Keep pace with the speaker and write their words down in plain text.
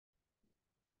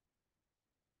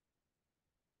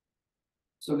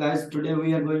So guys, today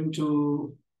we are going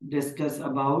to discuss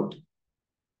about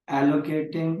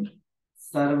allocating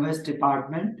service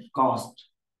department cost.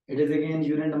 It is again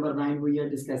unit number 9 we are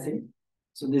discussing.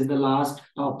 So this is the last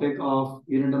topic of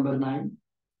unit number 9.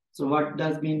 So what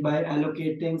does mean by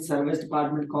allocating service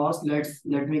department cost?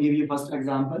 Let me give you first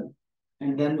example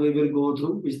and then we will go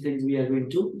through which things we are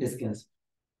going to discuss.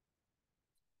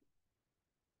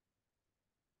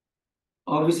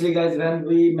 Obviously guys, when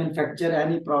we manufacture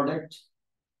any product,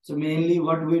 so mainly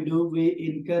what we do, we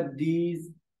incur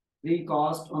these three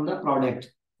costs on the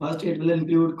product. First, it will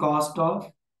include cost of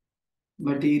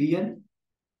material,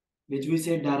 which we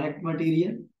say direct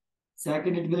material.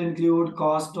 Second, it will include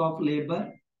cost of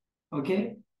labor,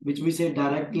 okay, which we say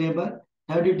direct labor.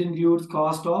 Third, it includes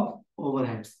cost of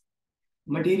overheads.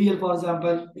 Material, for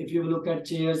example, if you look at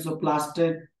chairs, so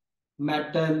plastic,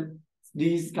 metal,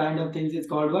 these kind of things is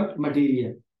called what?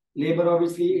 Material. Labor,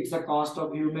 obviously, it's a cost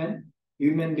of human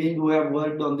being who have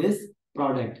worked on this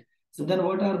product. So then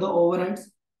what are the overheads?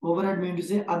 Overhead means to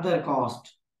say other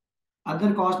cost.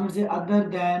 Other cost means say other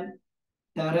than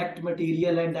direct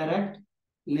material and direct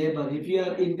labor. If you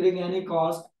are incurring any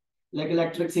cost like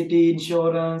electricity,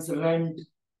 insurance, rent,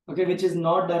 okay, which is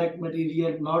not direct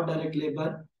material, not direct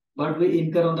labor, but we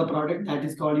incur on the product, that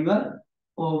is called your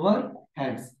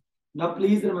overheads. Now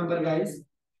please remember guys,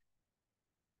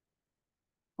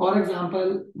 for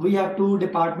example, we have two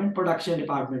department, production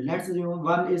department. Let's assume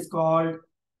one is called,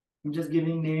 I'm just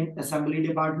giving name, assembly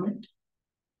department.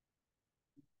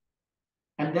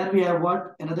 And then we have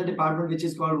what? Another department which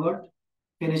is called what?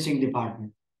 Finishing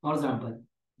department. For example,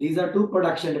 these are two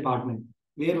production department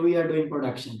where we are doing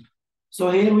production.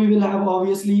 So here we will have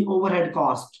obviously overhead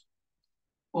cost.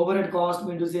 Overhead cost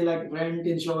mean to say like rent,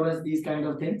 insurance, these kind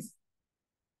of things.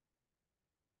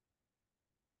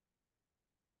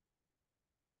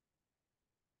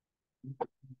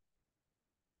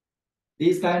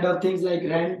 These kind of things like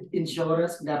rent,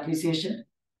 insurance, depreciation.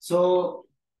 So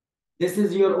this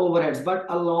is your overheads. But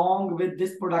along with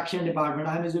this production department,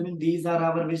 I'm assuming these are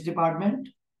our which department?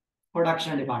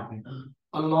 Production department.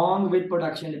 Along with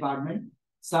production department,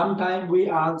 sometimes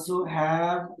we also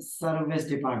have service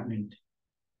department.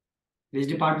 Which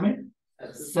department?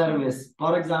 Service.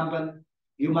 For example,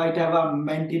 you might have a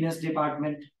maintenance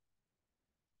department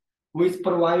who is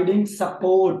providing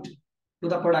support to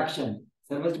the production.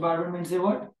 Service department means say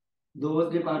what?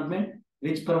 Those department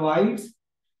which provides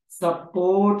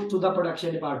support to the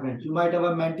production department. You might have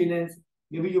a maintenance,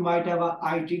 maybe you might have a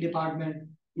IT department,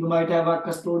 you might have a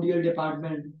custodial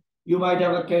department, you might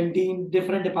have a canteen,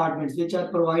 different departments which are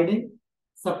providing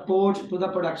support to the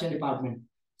production department.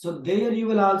 So there you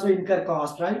will also incur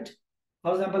cost, right?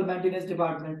 For example, maintenance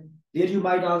department, there you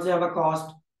might also have a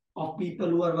cost of people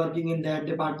who are working in that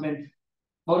department.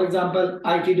 For example,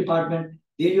 IT department,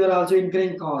 there you are also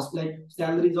incurring costs like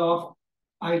salaries of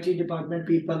IT department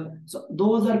people. So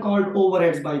those are called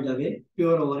overheads, by the way,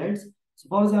 pure overheads. So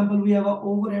for example, we have an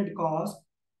overhead cost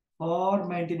for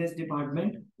maintenance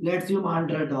department. Let's assume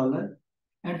 $100.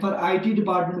 And for IT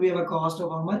department, we have a cost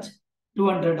of how much?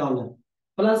 $200.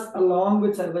 Plus, along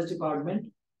with service department,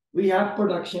 we have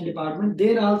production department.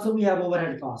 There also we have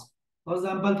overhead cost. For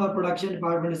example, for production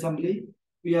department assembly,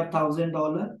 we have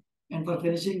 $1,000. And for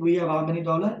finishing, we have how many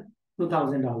dollars?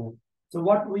 $2,000. So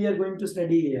what we are going to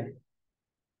study here?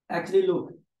 Actually,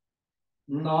 look,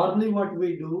 normally what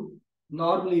we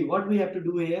have to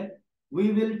do here,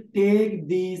 we will take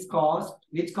these costs,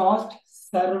 which cost?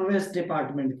 Service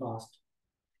department cost.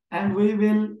 And we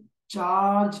will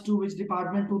charge to which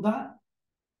department? To the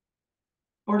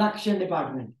production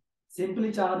department.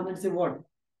 Simply charge means say what?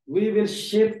 We will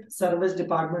shift service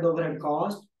department overhead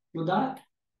cost to the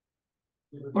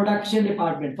production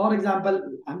department. For example,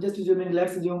 I'm just assuming,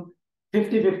 let's assume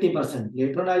 50-50%.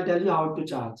 Later on, I'll tell you how to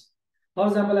charge. For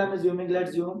example, I'm assuming, let's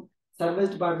assume service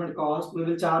department cost, we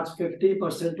will charge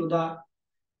 50% to the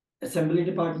assembly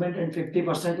department and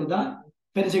 50% to the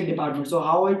finishing department. So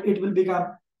how it will become?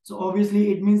 So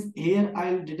obviously it means here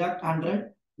I'll deduct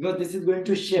 100 because this is going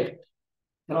to shift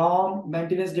from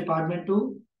maintenance department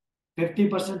to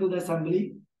 50% to the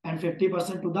assembly and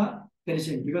 50% to the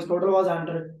finishing because total was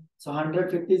 100. So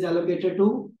 150 is allocated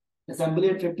to assembly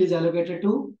and 50 is allocated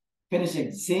to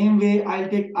finishing. Same way, I'll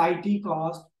take IT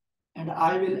cost and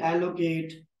I will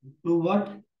allocate to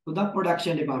what? To the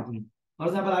production department. For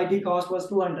example, IT cost was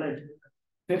 200.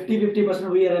 50%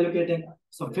 we are allocating.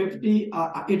 So 50,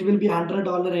 it will be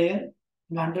 $100 here,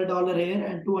 $100 here,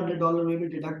 and $200 we will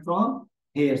deduct from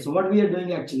here. So what we are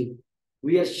doing actually,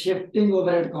 we are shifting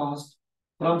overhead cost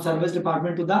from service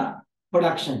department to the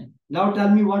production. Now tell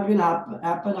me what will happen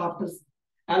after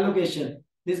allocation.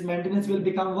 This maintenance will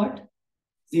become what?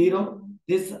 0.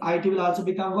 this IT will also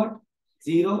become what?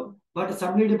 0. But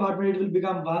assembly department, it will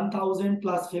become 1000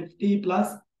 plus 50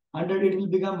 plus 100, it will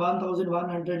become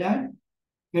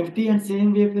 1150. And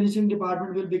same way finishing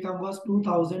department will become was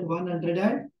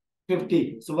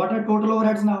 2150. So what are total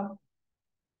overheads now?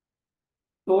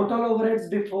 Total overheads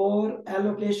before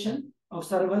allocation of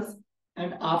service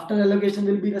and after allocation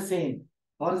will be the same.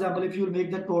 For example, if you make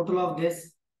the total of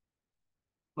this,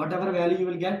 whatever value you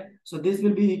will get, so this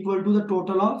will be equal to the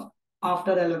total of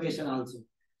after allocation also.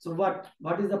 So what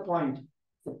is the point?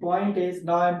 The point is,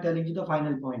 now I'm telling you the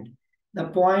final point. The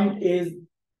point is,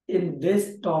 in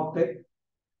this topic,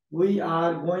 we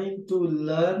are going to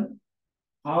learn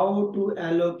how to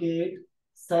allocate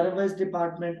service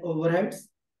department overheads.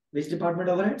 Which department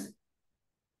overheads?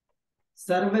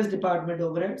 Service department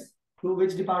overheads. To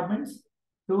which departments?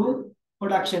 To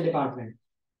production department.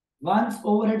 Once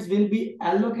overheads will be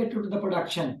allocated to the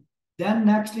production, then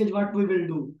next is what we will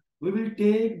do. We will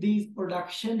take these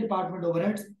production department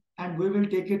overheads and we will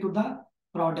take it to the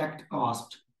product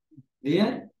cost.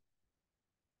 Where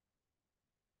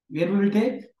we will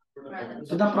take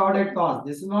to the product cost.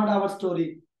 This is not our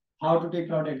story, how to take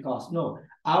product cost. No,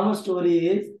 our story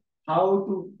is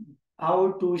how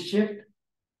to shift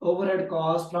overhead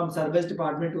cost from service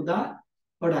department to the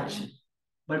production.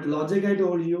 But logic, I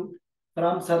told you,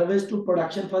 from service to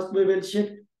production, first we will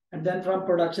shift, and then from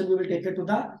production we will take it to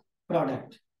the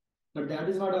product. But that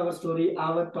is not our story.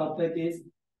 Our topic is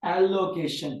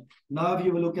allocation. Now if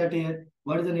you will look at here,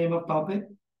 what is the name of topic?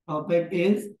 Topic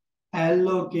is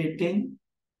allocating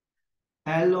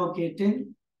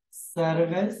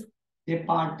service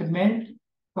department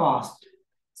cost.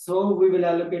 So we will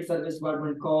allocate service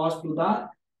department cost to the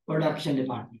production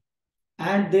department.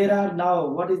 And there are now,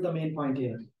 what is the main point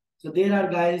here? So there are,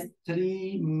 guys,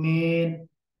 three main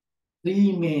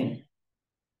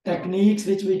techniques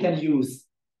which we can use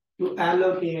to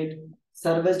allocate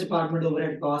service department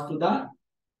overhead cost to the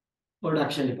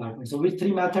production department. So which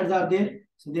three methods are there?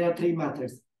 So there are three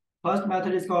methods. First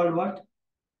method is called what?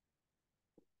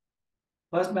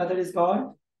 First method is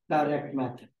called direct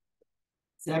method.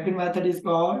 Second method is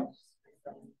called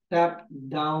step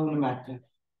down method.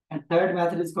 And third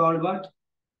method is called what?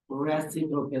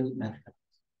 Reciprocal method.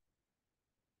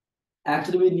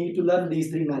 Actually, we need to learn these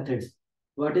three methods.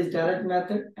 What is direct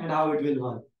method and how it will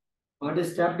work? What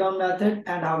is step down method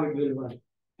and how it will work?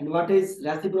 And what is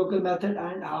reciprocal method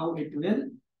and how it will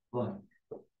work?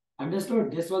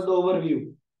 Understood? This was the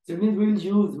overview. So it means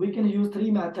we can use three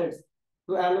methods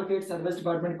to allocate service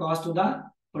department cost to the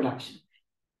production.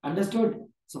 Understood?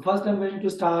 So first I'm going to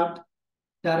start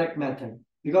direct method,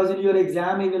 because in your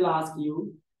exam he will ask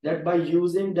you that by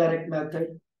using direct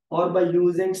method or by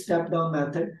using step down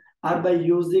method or by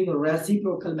using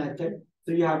reciprocal method,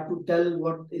 so you have to tell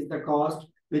what is the cost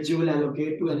which you will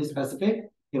allocate to any specific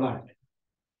department.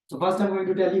 So first I'm going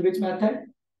to tell you which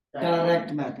method?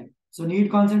 Direct method. So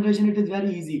need concentration, it is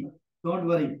very easy. Don't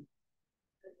worry.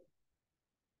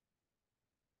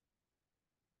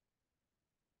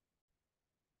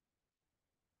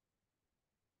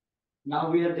 Now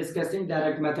we are discussing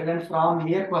direct method, and from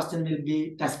here question will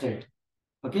be tested.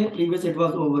 Okay, previous it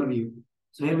was overview.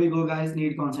 So here we go, guys,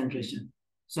 need concentration.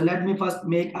 So let me first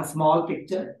make a small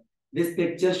picture. This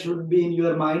picture should be in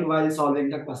your mind while solving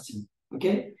the question.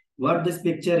 Okay, what this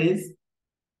picture is?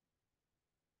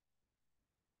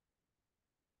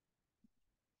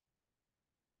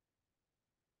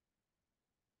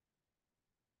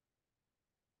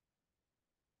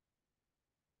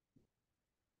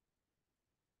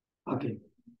 Okay.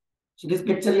 So this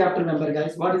picture you have to remember,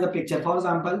 guys. What is the picture? For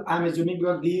example, I'm assuming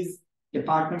because these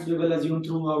departments we will assume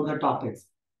throughout the topics.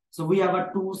 So we have a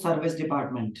two service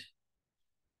department.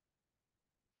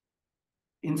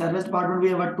 In service department,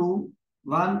 we have a two.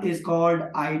 One is called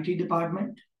IT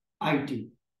department, IT.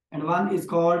 And one is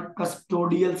called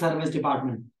custodial service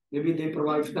department. Maybe they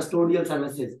provide custodial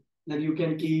services. Like you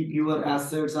can keep your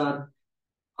assets or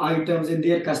items in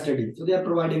their custody. So they are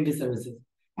providing these services.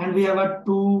 And we have a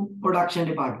two production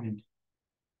department.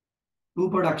 Two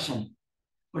production.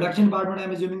 Production department,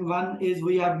 I'm assuming one is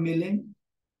we have milling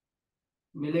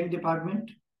department.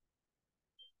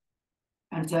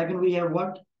 And second, we have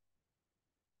what?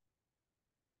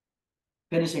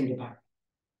 Finishing department.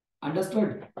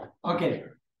 Understood? Okay.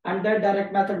 And that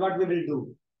direct method, what we will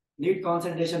do? Need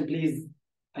concentration, please.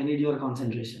 I need your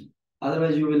concentration.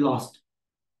 Otherwise, you will lost.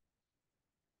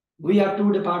 We have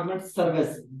two departments,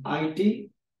 service, IT,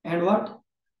 and what?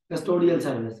 Custodial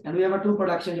service. And we have a two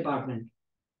production department.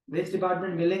 Which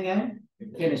department? Milling and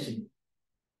finishing.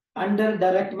 Under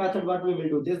direct method, what we will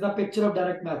do? This is the picture of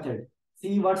direct method.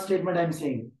 See what statement I'm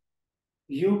saying.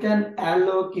 You can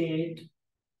allocate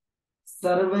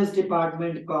service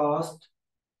department cost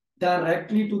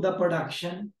directly to the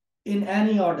production in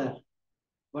any order.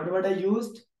 What word I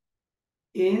used?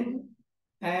 In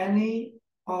any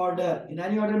order. In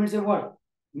any order means what?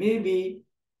 Maybe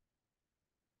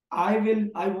I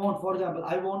want, for example,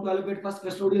 I want to allocate first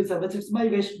custodial service. It's my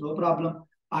wish, no problem.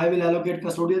 I will allocate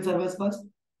custodial service first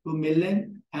to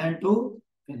milling and to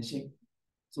finishing.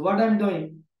 So what I'm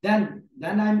doing, then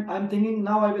I'm thinking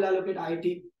now I will allocate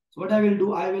IT. So what I will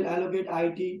do, I will allocate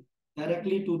IT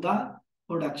directly to the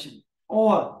production.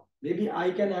 Or maybe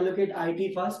I can allocate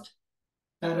IT first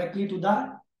directly to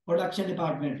the production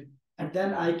department. And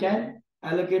then I can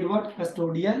allocate what?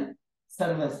 Custodial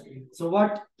service. So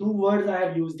what two words I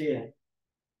have used here?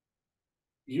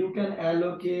 You can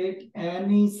allocate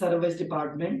any service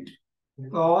department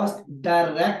cost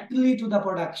directly to the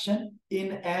production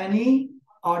in any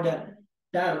order.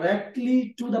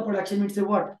 Directly to the production means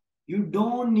what? You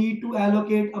don't need to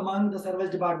allocate among the service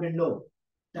department. No.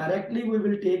 Directly we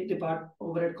will take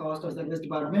overhead cost of service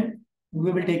department.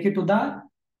 We will take it to the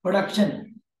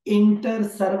production.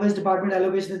 Inter-service department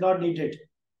allocation is not needed.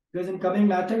 Because in coming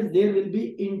methods, there will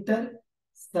be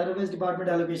inter-service department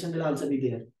allocation will also be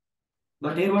there.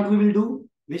 But here what we will do?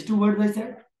 Which two words I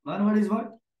said? One word is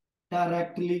what?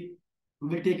 Directly. We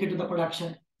will take it to the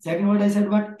production. Second word I said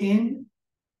what? In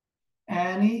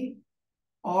any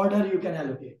order you can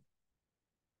allocate.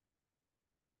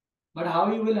 But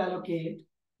how you will allocate?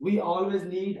 We always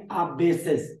need a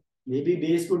basis. Maybe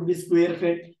base could be square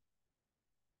feet.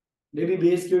 Maybe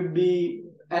base could be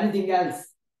anything else.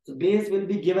 So base will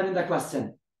be given in the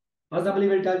question. For example, it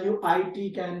will tell you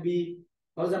IT can be,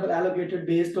 for example, allocated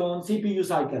based on CPU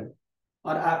cycle.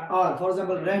 Or for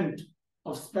example, rent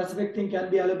of specific thing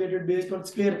can be allocated based on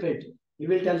square feet. It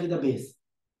will tell you the base.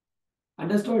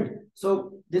 Understood?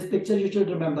 So this picture you should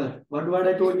remember. What word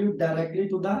I told you? Directly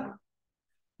to the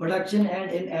production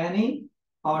and in any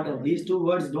order. These two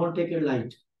words, don't take it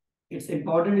light. It's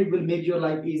important. It will make your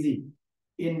life easy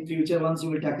in future once you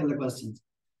will tackle the questions.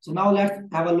 So now let's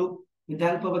have a look with the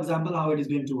help of example how it is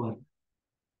going to work.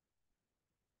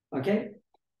 Okay.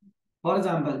 For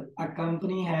example, a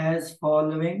company has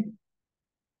following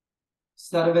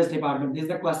service department. This is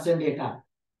the question data.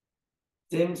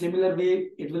 Similar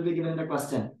way, it will be given in the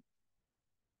question.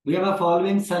 We have a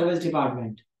following service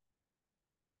department.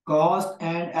 Cost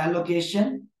and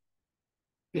allocation.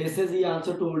 Basis he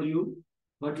also told you,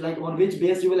 but like on which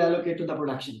base you will allocate to the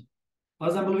production. For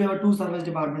example, we have two service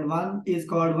department. One is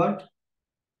called what?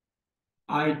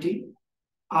 IT.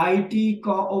 IT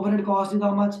overhead cost is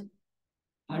how much?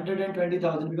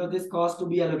 120,000 because this cost to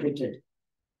be allocated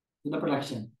to the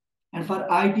production. And for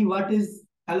IT, what is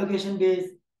allocation base?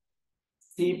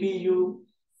 CPU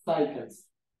cycles.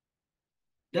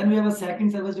 Then we have a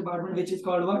second service department which is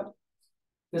called what?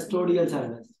 Custodial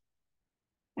service.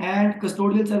 And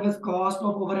custodial service cost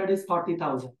of overhead is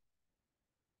 40,000.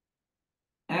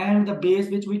 And the base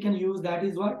which we can use, that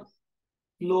is what?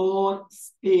 Floor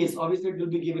space. Obviously, it will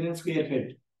be given in square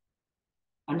feet.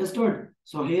 Understood?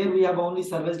 So here we have only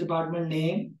service department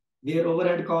name, their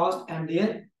overhead cost, and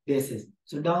their basis.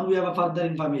 So down we have a further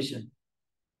information.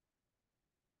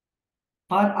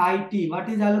 For IT, what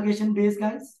is allocation base,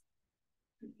 guys?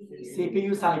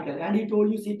 CPU cycle. And he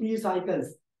told you CPU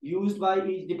cycles used by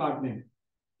each department.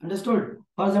 Understood?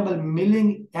 For example,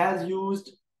 milling has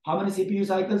used how many CPU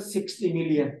cycles? 60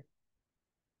 million.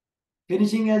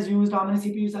 Finishing has used how many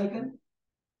CPU cycles?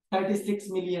 36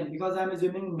 million. Because I'm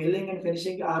assuming milling and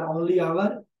finishing are only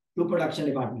our two production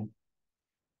department.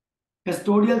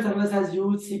 Custodial service has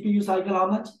used CPU cycle how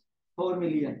much? 4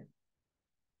 million.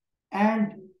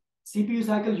 And CPU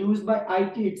cycle used by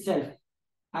IT itself.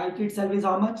 IT itself is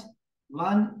how much?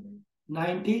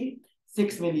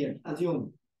 196 million.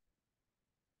 Assume.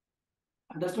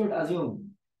 Understood? Assume.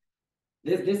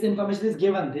 This information is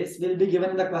given. This will be given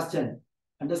in the question.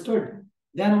 Understood?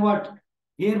 Then what?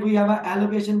 Here we have an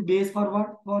allocation base for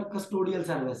what? For custodial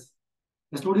service.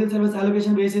 Custodial service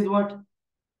allocation base is what?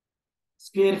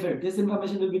 Square feet. This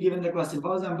information will be given in the question.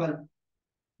 For example,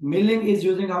 milling is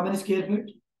using how many square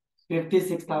feet?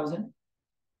 56,000.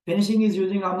 Finishing is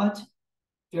using how much?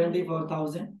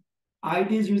 24,000.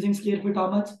 IT is using square feet how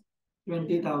much?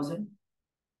 20,000.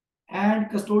 And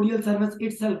custodial service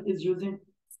itself is using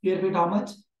square feet how much?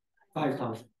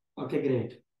 5,000. Okay,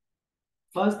 great.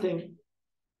 First thing,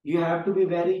 you have to be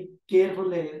very careful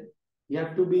here. You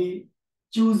have to be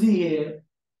choosy here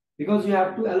because you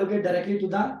have to allocate directly to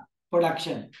the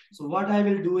production. So what I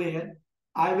will do here,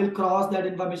 I will cross that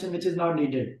information which is not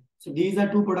needed. So these are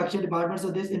two production departments.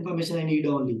 So this information I need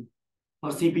only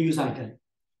for CPU cycle.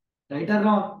 Right or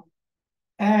wrong?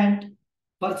 And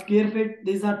Per square feet,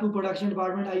 these are two production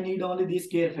department. I need only this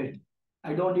square feet.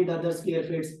 I don't need other square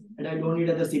feet and I don't need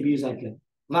other CPU cycle.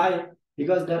 Why?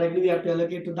 Because directly we have to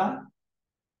allocate to the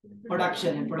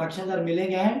production, and productions are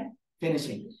milling and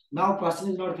finishing. Now question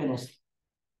is not finished.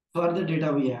 Further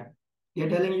data we have. They are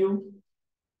telling you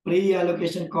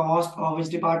pre-allocation cost of which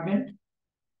department.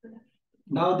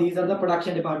 Now these are the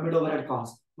production department overhead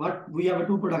cost. What we have a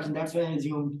two production, that's why I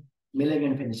assumed milling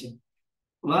and finishing.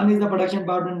 One is the production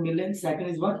department milling, second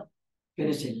is what?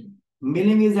 Finishing.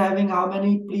 Milling is having how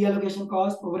many pre-allocation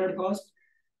cost, overhead cost?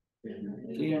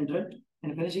 300.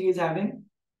 And finishing is having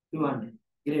 200.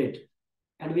 Great.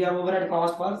 And we have overhead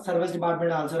cost for service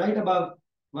department also, right? Above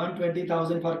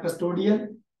 120,000 for custodial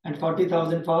and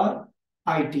 40,000 for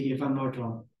IT, if I'm not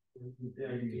wrong.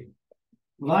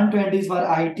 120 is for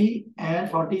IT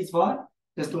and 40 is for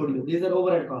custodial. These are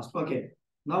overhead costs. Okay.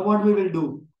 Now what we will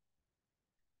do?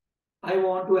 I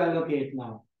want to allocate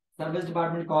now service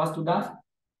department cost to the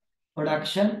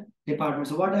production department.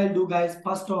 So what I'll do, guys,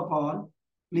 first of all,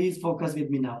 please focus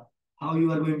with me now. How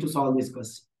you are going to solve this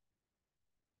question.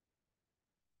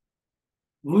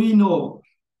 We know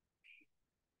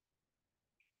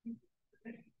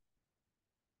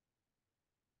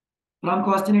from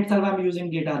question itself, I'm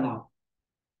using data now.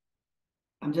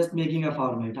 I'm just making a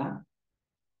format. Huh?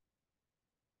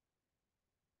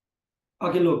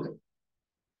 Okay, look.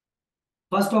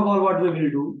 First of all, what we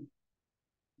will do,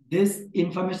 this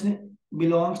information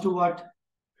belongs to what?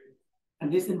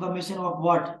 And this information of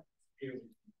what?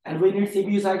 And we need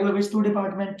CPU cycle of which two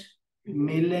department?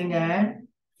 Milling and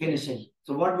finishing.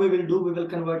 So what we will do, we will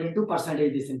convert into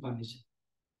percentage this information.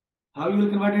 How you will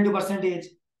convert into percentage?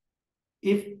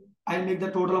 If I make the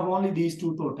total of only these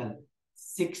two total,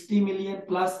 60 million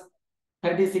plus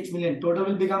 36 million, total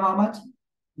will become how much?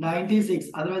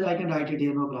 96. Otherwise, I can write it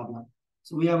here, no problem.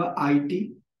 So we have a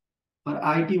IT. For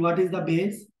IT, what is the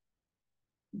base?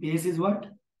 Base is what?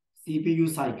 CPU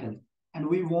cycle. And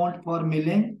we want for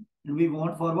milling, and we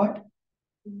want for what?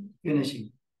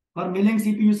 Finishing. For milling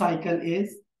CPU cycle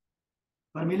is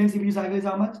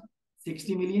how much?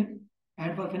 60 million.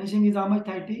 And for finishing is how much?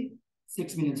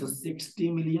 36 million. So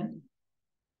 60 million.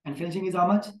 And finishing is how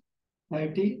much?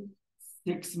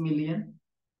 36 million.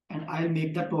 And I'll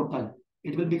make the total.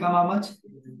 It will become how much?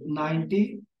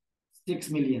 96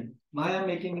 million. Why I'm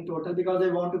making it total? Because I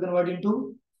want to convert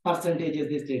into percentages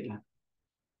this data.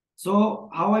 So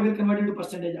how I will convert into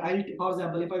percentage? For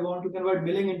example, if I want to convert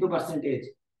milling into percentage,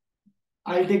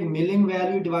 I'll take milling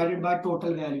value divided by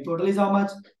total value. Total is how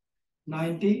much?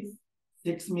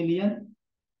 96 million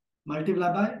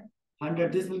multiplied by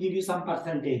 100. This will give you some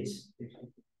percentage.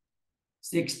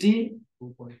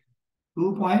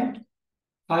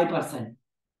 62.5%.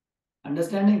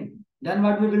 Understanding? Then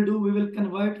what we will do, we will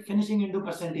convert finishing into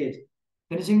percentage.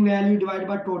 Finishing value divided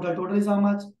by total. Total is how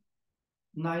much?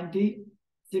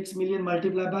 96 million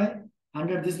multiplied by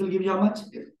 100. This will give you how much?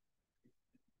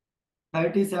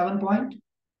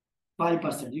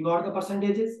 37.5%. You got the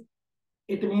percentages?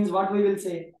 It means what we will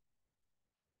say?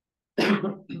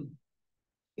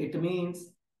 It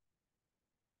means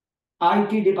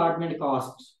IT department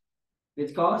cost.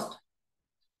 Which cost?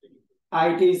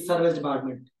 IT service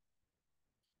department.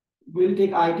 We'll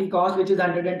take IT cost, which is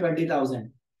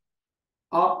 120,000.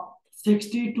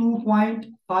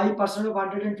 62.5% of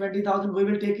 120,000, we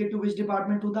will take it to which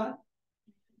department? To the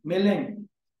milling.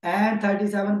 And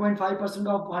 37.5%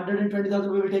 of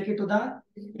 120,000, we will take it to the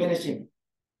finishing.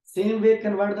 Same way,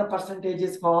 convert the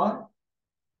percentages for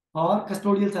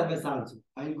custodial service also.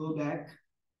 I'll go back.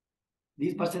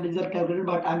 These percentages are calculated,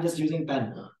 but I'm just using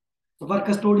pen. So for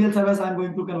custodial service, I'm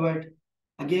going to convert.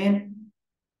 Again,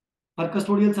 for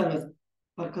custodial service,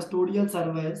 what is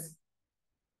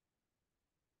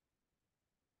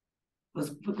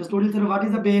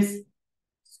the base?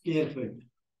 Square feet.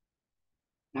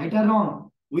 Right or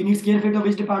wrong? We need square feet of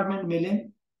which department?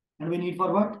 Milling. And we need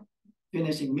for what?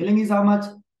 Finishing. Milling is how much?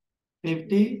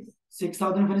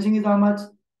 56,000. Finishing is how much?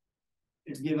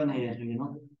 It's given here, you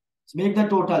know. So make the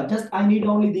total. Just I need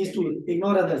only these two.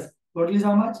 Ignore others. Total is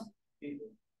how much?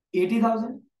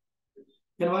 80,000.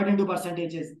 Convert into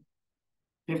percentages.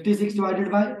 56 divided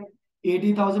by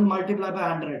 80,000 multiplied by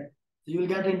 100. So you will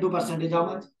get into percentage how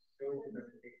much?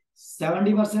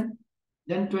 70%.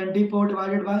 Then 24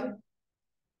 divided by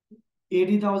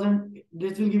 80,000.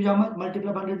 This will give you how much?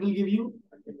 Multiply by 100 will give you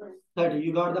 30.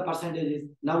 You got the percentages.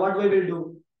 Now what we will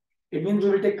do? It means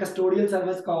we will take custodial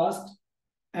service cost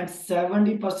and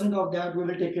 70% of that we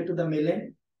will take it to the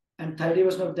milling and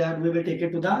 30% of that we will take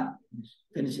it to the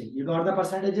finishing. You got the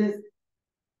percentages?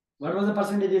 What was the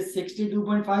percentages?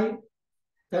 62.5,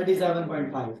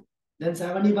 37.5. Then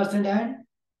 70% and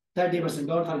 30%.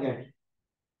 Don't forget.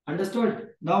 Understood?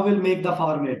 Now we'll make the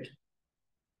format.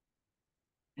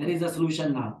 Here is the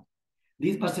solution now.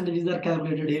 These percentages are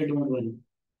calculated here, don't worry.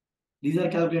 These are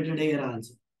calculated here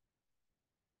also.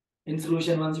 In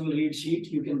solution, once you will read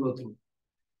sheet, you can go through.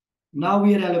 Now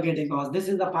we are allocating cost. This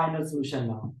is the final solution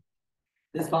now.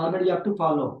 This format you have to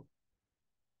follow.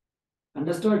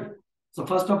 Understood? So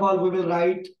first of all, we will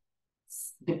write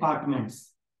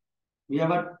departments. We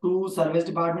have a two service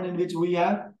department in which we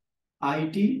have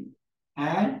IT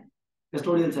and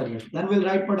custodial service. Then we'll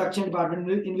write production department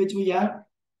in which we have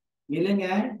milling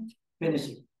and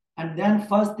finishing. And then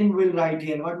first thing we'll write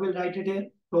here. What we'll write it here?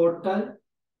 Total,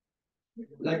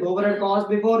 like overhead cost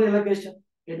before allocation.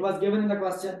 It was given in the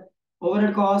question.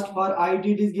 Overhead cost for IT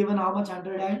it is given how much?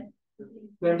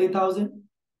 120,000.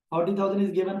 40,000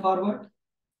 is given for what?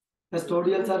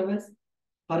 Custodial service.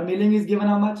 For milling is given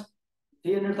how much?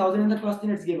 300,000 in the question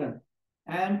it's given.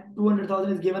 And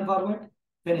 200,000 is given for what?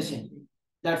 Finishing.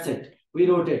 That's it. We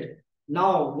wrote it.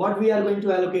 Now, what we are going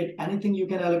to allocate? Anything you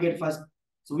can allocate first.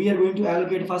 So we are going to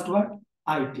allocate first what?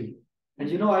 IT. And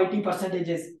you know IT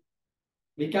percentages.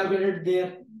 We calculated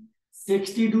there.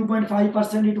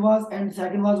 62.5% it was. And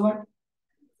second was what?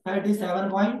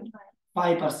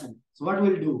 37.5%. So what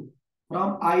we'll do?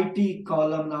 From IT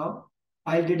column now,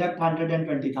 I'll deduct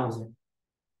 120,000.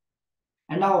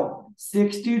 And now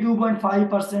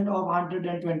 62.5% of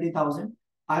 120,000,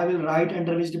 I will write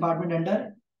under which department?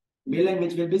 Under milling,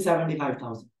 which will be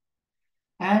 75,000.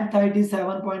 And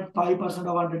 37.5%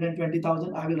 of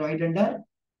 120,000, I will write under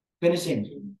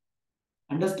finishing.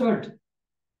 Understood?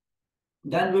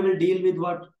 Then we will deal with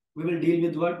what? We will deal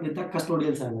with what? With the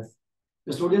custodial service.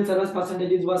 Custodial service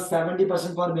percentages was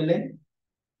 70% for milling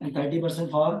and 30%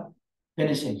 for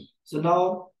finishing. So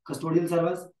now custodial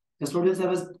service,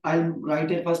 I'll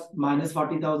write it first minus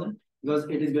 40,000 because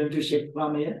it is going to shift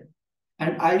from here.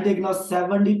 And I'll take now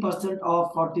 70%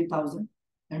 of 40,000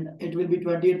 and it will be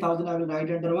 28,000. I will write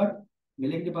under what?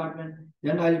 Milling department.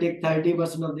 Then I'll take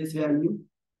 30% of this value.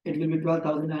 It will be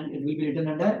 12,000 and it will be written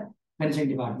under finishing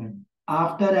department.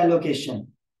 After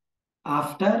allocation,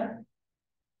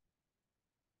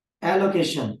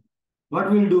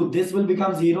 what we'll do? This will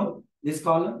become 0, this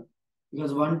column,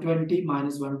 because 120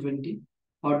 minus 120,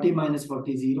 40 minus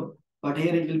 40, 0. But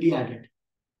here it will be added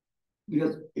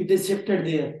because it is shifted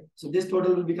there. So this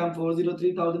total will become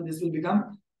 403,000. This will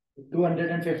become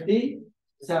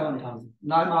 257,000.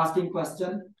 Now I'm asking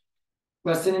question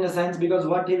in a sense because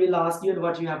what he will ask you and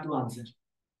what you have to answer.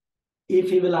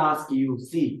 If he will ask you,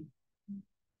 see,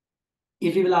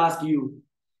 if he will ask you,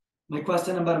 my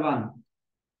question number 1,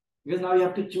 because now you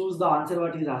have to choose the answer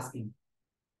what he's asking.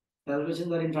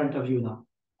 Calculations are in front of you now.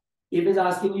 If he's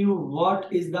asking you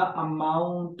what is the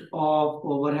amount of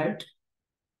overhead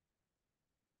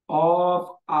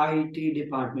of IT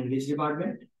department, which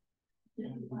department?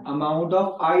 Amount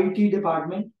of IT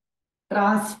department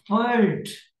transferred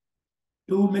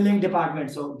to milling department.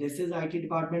 So this is IT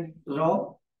department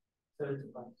raw.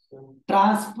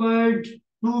 Transferred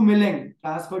to milling.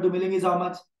 Transferred to milling is how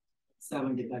much?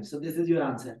 75. So this is your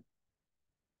answer.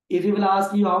 If he will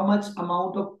ask you how much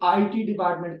amount of IT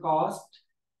department cost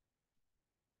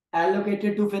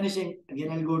allocated to finishing,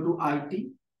 again I'll go to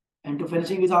IT and to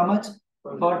finishing is how much?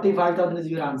 45,000 is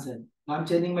your answer. Now I'm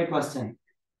changing my question.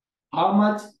 How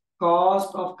much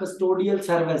cost of custodial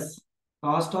service?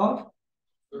 Cost of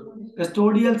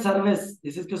custodial service.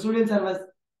 This is custodial service.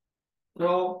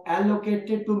 So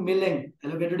allocated to milling.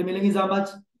 Allocated to milling is how much?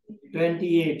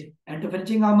 28. And to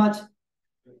finishing how much?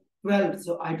 12.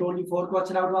 So I told you 4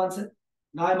 questions how to answer.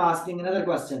 Now I'm asking another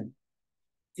question.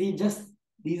 See, just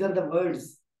these are the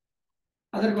words.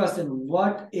 Other question.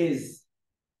 What is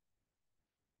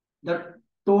the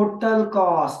total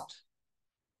cost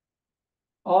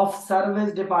of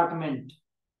service department?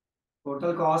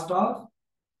 Total cost of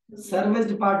service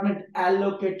department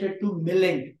allocated to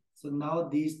milling. So now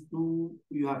these two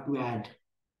you have to add.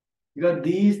 Because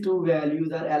these two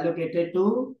values are allocated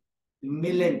to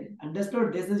milling.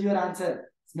 Understood? This is your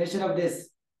answer. Summation of this.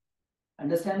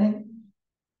 Understanding?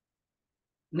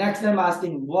 Next I'm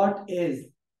asking what is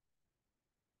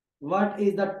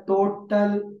the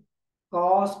total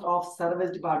cost of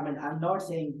service department? I'm not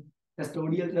saying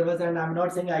custodial service and I'm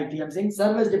not saying IT. I'm saying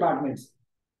service departments.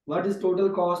 What is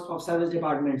total cost of service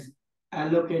departments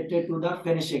allocated to the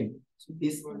finishing? So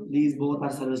these both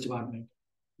are service department.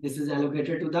 This is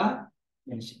allocated to the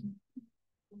finishing.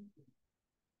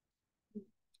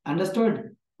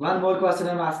 Understood? One more question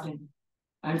I'm asking.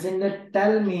 I'm saying that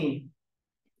tell me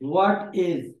what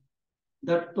is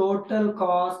the total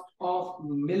cost of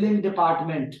milling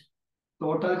department?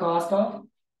 Total cost of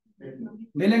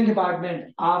milling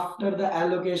department after the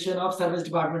allocation of service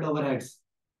department overheads.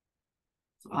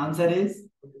 So answer is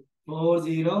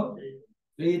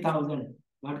 403,000.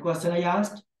 What question I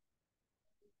asked?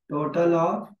 Total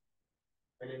of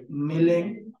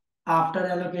milling after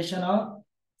allocation of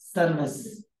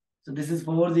service. So this is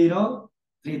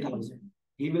 403,000.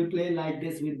 He will play like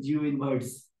this with you in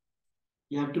words.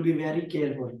 You have to be very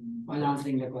careful while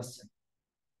answering the question.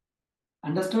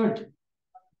 Understood?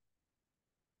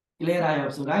 Clear, I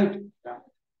hope so, right? Yeah.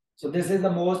 So this is the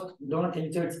most, don't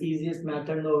think so it's easiest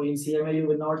method. No, in CMA you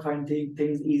will not find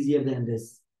things easier than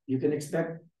this. You can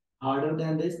expect harder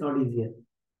than this, not easier.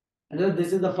 And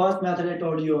this is the first method I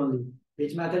told you only.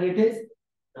 Which method it is?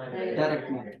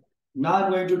 Direct method. Now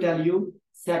I'm going to tell you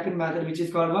second method, which is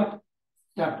called what?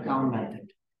 Step down method.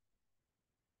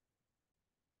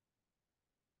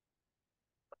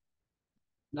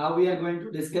 Now we are going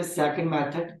to discuss second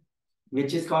method,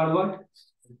 which is called what?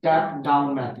 Step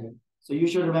down method. So you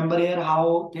should remember here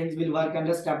how things will work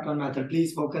under step down method.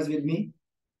 Please focus with me.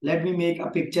 Let me make a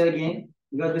picture again,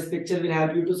 because this picture will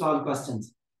help you to solve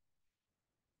questions.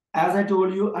 As I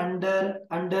told you, under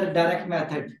direct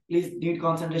method, please need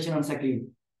concentration on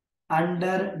screen.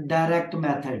 Under direct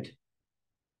method,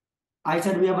 I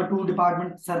said we have a two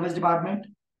department, service department.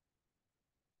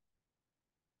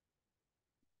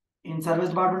 In service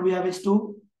department, we have which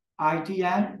two? IT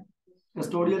and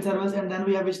custodial service, and then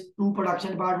we have which two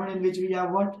production department, in which we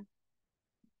have what?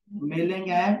 Milling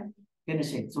and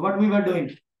finishing. So what we were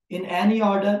doing, in any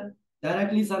order,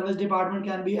 directly service department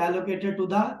can be allocated to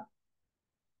the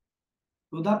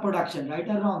production, right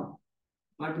or wrong?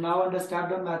 But now under step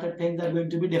down method, things are going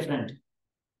to be different.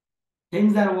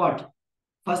 Things are what?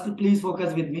 First, please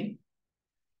focus with me.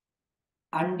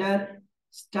 Under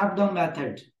step down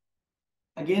method,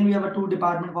 again we have a two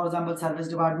department, for example, service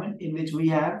department, in which we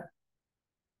have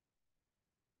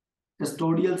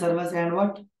custodial service and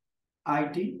what?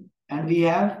 IT, and we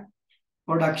have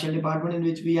production department, in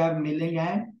which we have milling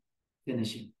and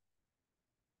finishing.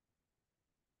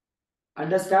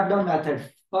 Under step down method,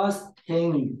 first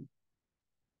thing,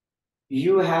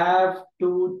 you have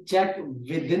to check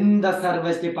within the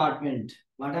service department.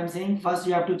 What I'm saying, first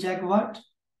you have to check what?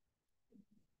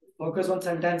 Focus on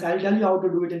sentence. I'll tell you how to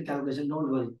do it in calculation, don't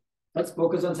worry. Let's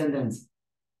focus on sentence.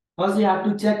 First you have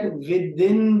to check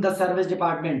within the service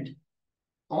department.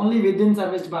 Only within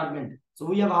service department. So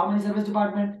we have how many service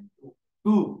department?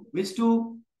 Two. Which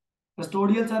two?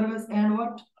 Custodial service and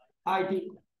what? IT.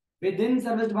 Within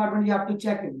service department, you have to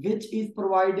check which is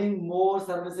providing more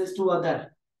services to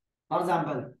other. For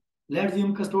example, let's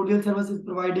assume custodial service is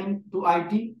providing to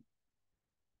IT.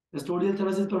 Custodial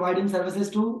service is providing services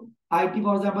to IT,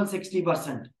 for example,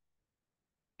 60%.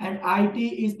 And IT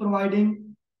is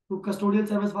providing to custodial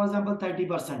service, for example,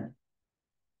 30%.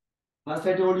 First,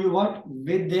 I told you what?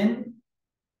 Within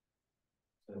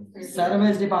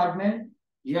service department,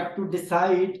 you have to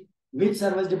decide which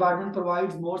service department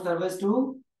provides more service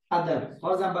to other.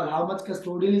 For example, how much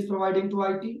custodial is providing to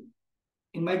IT?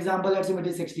 In my example, let's say it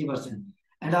is 60%.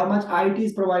 And how much IT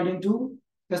is providing to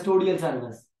custodial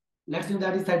service? Let's say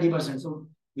that is 30%. So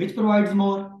which provides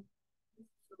more?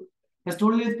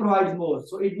 Custodial provides more.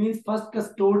 So it means first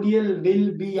custodial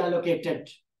will be allocated.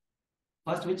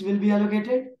 First, which will be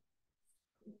allocated?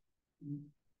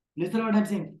 Listen what I'm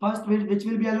saying. First, which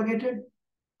will be allocated?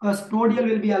 Custodial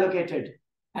will be allocated.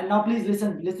 And now please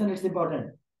listen, it's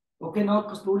important. Okay, now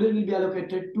custodial will be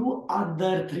allocated to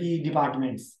other three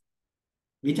departments.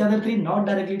 Which other three? Not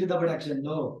directly to the production,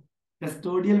 no.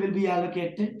 Custodial will be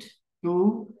allocated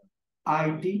to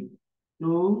IT,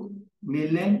 to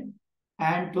milling,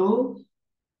 and to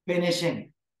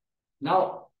finishing.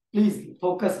 Now, please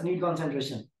focus, need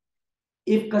concentration.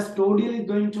 If custodial is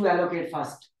going to allocate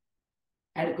first,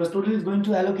 and custodial is going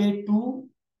to allocate to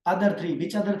other three,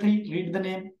 which other three? Read the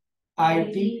name.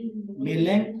 IT,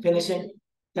 milling, finishing.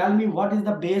 Tell me what is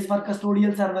the base for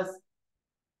custodial service?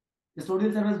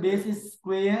 Custodial service base is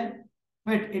square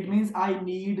fit. It means I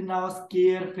need now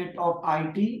square fit of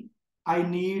IT. I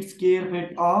need square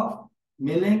fit of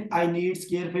milling. I need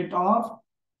square fit of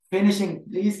finishing.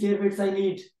 3 square fits I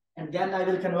need. And then I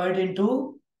will convert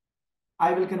into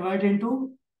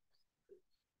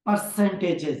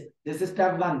percentages. This is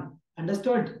step 1.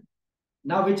 Understood?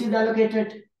 Now which is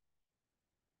allocated?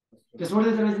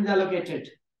 Custodial service is allocated.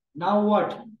 Now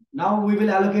what? Now we will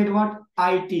allocate what?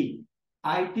 IT.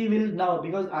 IT will now,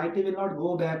 because IT will not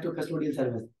go back to custodial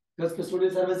service, because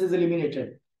custodial service is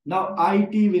eliminated. Now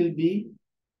IT will be,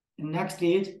 in next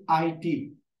stage,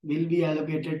 IT will be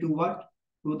allocated to what?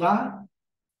 To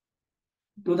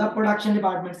the production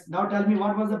departments. Now tell me,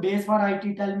 what was the base for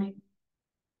IT? Tell me.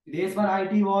 Base for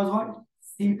IT was what?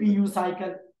 CPU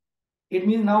cycle. It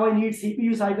means now I need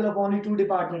CPU cycle of only two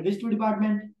departments. Which two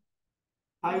departments?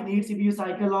 I need CPU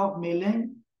cycle of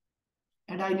mailing,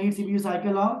 and I need CPU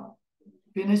cycle of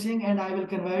finishing, and I will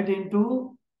convert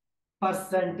into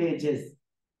percentages.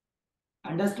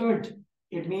 Understood?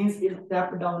 It means it's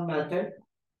step down method.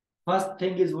 First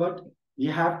thing is what?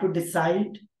 You have to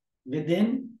decide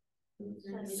within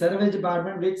service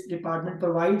department which department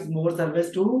provides more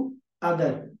service to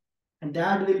other. And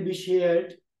that will be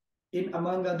shared in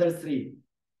among other three.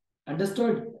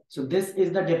 Understood? So this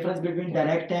is the difference between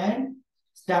direct and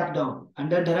step down.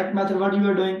 Under direct method, what you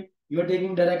are doing? You are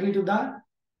taking directly to the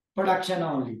production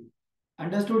only.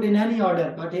 Understood? In any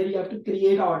order, but here you have to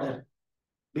create order.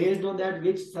 Based on that,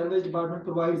 which service department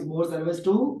provides more service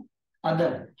to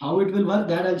other. How it will work,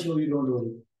 that I'll show you, don't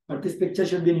worry. But this picture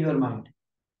should be in your mind.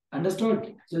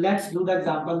 Understood? So let's do the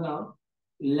example now.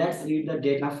 Let's read the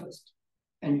data first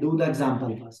and do the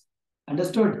example first.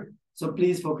 Understood? So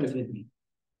please focus with me.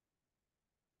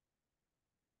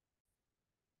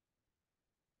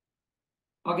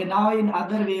 Okay, now in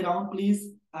other way around,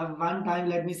 please, one time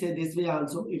let me say this way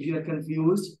also, if you are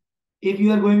confused. If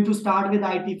you are going to start with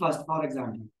IT first, for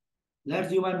example, let's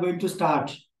assume I'm going to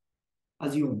start,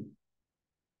 assume.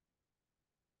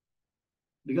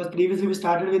 Because previously we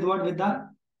started with what? With the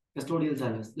custodial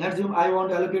service. Let's assume I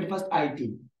want to allocate first IT.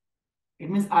 It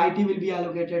means IT will be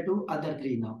allocated to other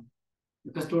three now.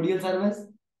 The custodial service,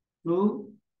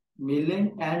 to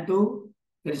mailing, and to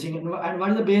finishing. And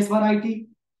what is the base for IT?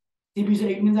 CPU.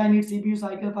 It means I need CPU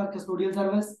cycle for custodial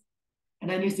service,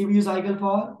 and I need CPU cycle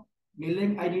for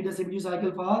mailing. I need a CPU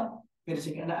cycle for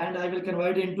finishing, and I will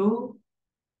convert into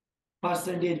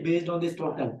percentage based on this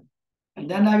total. And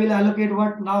then I will allocate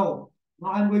what now?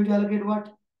 Now I'm going to allocate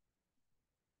what?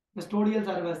 Custodial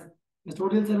service.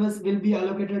 Custodial service will be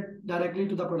allocated directly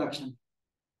to the production.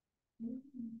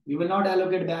 We will not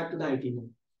allocate back to the IT.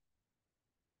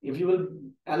 If you will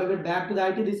allocate back to the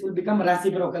IT, this will become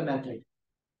reciprocal method.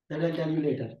 That I'll tell you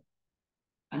later.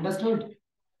 Understood?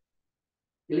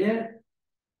 Clear?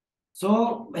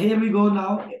 So here we go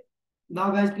now.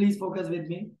 Now guys, please focus with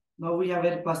me. Now we have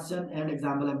a question and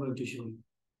example I'm going to show you.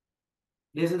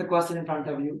 This is the question in front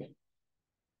of you.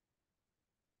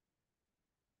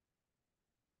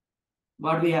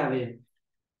 What we have here?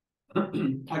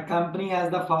 A company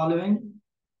has the following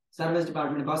service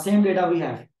department. Because same data we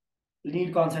have. We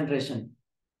need concentration.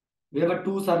 We have a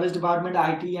two service department,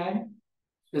 IT and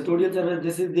custodial service.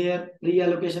 This is their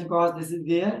pre-allocation cost. This is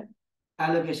their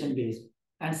allocation base.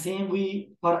 And same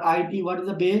we for IT, what is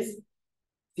the base?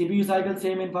 CPU cycle,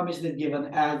 same information is given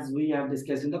as we have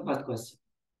discussed in the first question.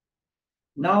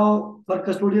 Now for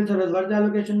custodial service, what is the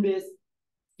allocation base?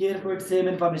 Here for it, same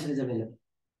information is available.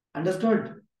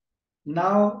 Understood?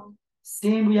 Now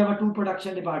same we have a two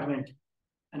production department,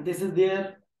 and this is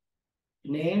their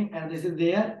name and this is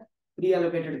their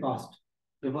pre-allocated cost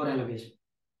before allocation.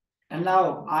 And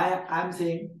now I'm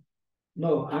saying,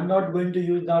 no, I'm not going to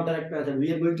use now direct method.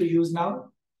 We are going to use now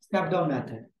step down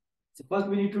method. So first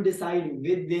we need to decide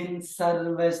within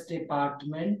service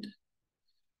department,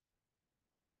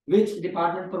 which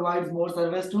department provides more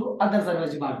service to other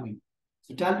service department.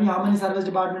 So tell me how many service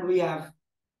department we have?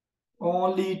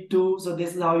 Only two. So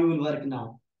this is how you will work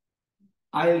now.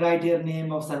 I'll write here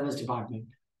name of service department.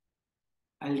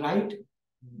 I'll write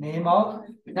name of,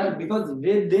 because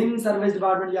within service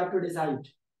department you have to decide.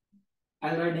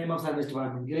 I'll write name of service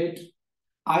department. Great.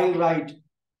 I'll write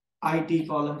IT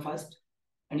column first.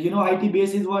 And you know IT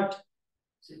base is what?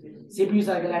 CPU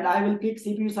cycle. And I will pick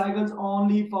CPU cycles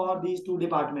only for these two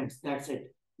departments. That's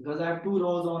it. Because I have two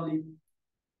rows only.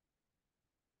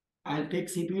 I'll pick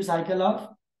CPU cycle of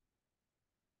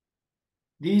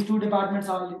these two departments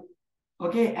only.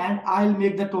 Okay. And I'll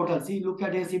make the total. See, look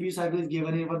at here. CPU cycle is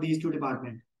given here for these two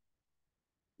departments.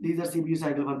 These are CPU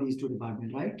cycle for these two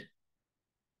departments, right?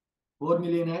 4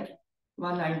 million at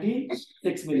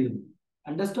 196 million.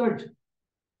 Understood?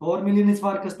 4 million is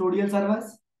for custodial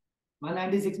service,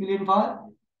 196 million for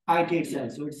IT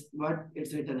itself. So it's what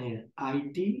it's written here.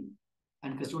 IT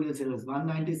and custodial service,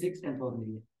 196 and 4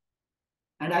 million.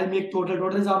 And I'll make total.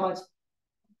 Total is how much?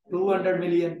 200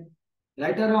 million.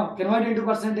 Right or wrong? Convert into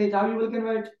percentage. How you will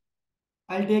convert?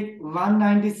 I'll take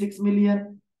 196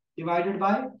 million divided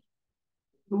by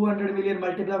 200 million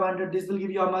multiplied by 100. This will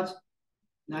give you how much?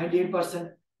 98%.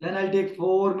 Then I'll take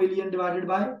 4 million divided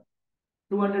by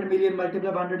 200 million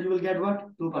multiplied by 100. You will get what?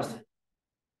 2%.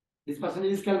 This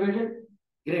percentage is calculated.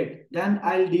 Great. Then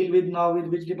I'll deal with now with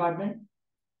which department?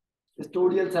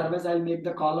 Custodial service. I'll make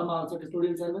the column also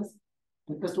custodial service.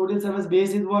 And custodial service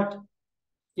base is what?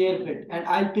 Square feet. And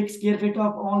I'll pick square feet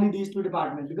of only these two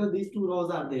departments because these two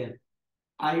rows are there.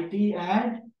 IT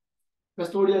and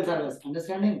custodial service.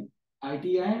 Understanding? IT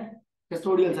and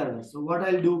custodial service. So what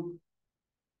I'll do?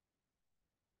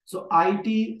 So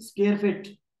IT square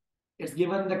feet, it's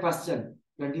given the question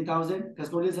 20,000.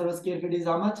 Custodial service square feet is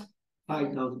how much?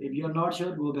 5,000. If you are not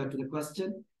sure, go back to the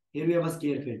question. Here we have a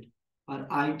square feet for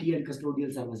IT and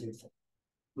custodial service itself.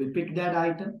 We pick that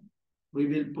item, we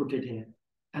will put it here,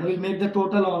 and we'll make the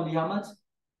total only how much?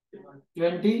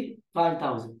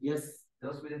 25,000. Yes.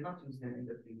 Those we did not use them in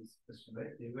the previous question,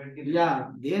 right? They were given. Yeah,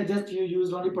 they just you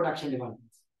used only production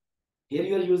departments. Here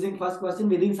you are using first question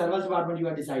within service department. You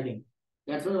are deciding.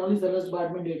 That's why only service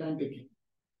department data I'm picking.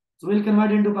 So we'll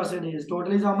convert into percentages.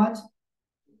 Total is how much?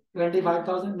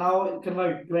 25,000. Now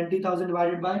convert 20,000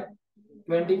 divided by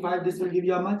 25. This will give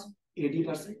you how much?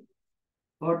 80%.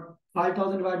 For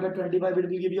 5,000 divided by 25, it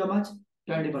will give you how much?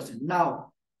 20%.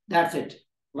 Now, that's it.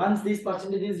 Once these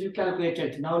percentages you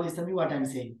calculated, now listen to what I'm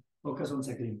saying. Focus on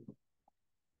screen.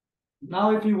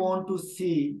 Now, if you want to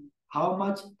see how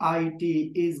much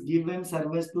IT is giving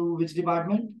service to which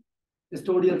department?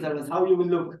 Custodial service. How you will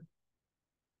look?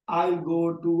 I'll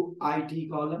go to IT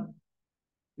column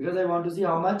because I want to see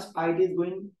how much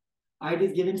IT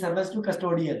is giving service to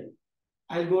custodial.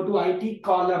 I'll go to IT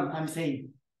column, I'm saying.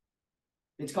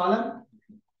 Which column?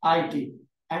 IT.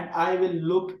 And I will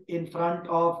look in front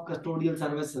of custodial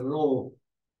service row.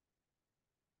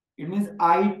 It means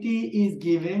IT is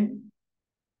giving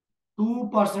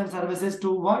 2% services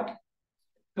to what?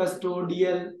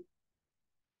 Custodial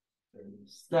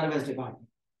service department.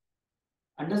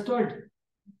 Understood?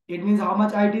 It means how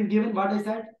much IT is given. What I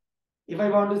said? If I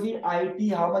want to see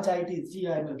IT, how much IT is, see,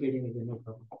 I am allocating again, no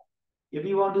problem. If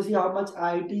you want to see how much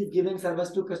IT is giving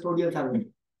service to custodial service,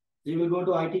 you will go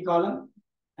to IT column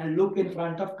and look in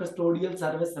front of custodial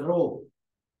service row.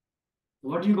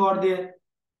 What you got there?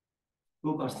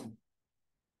 2%.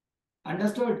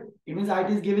 Understood? It means IT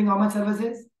is giving how much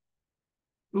services?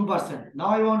 2%. Now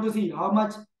I want to see how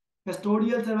much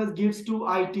custodial service gives to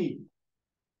IT.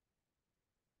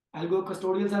 I'll go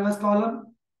custodial service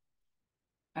column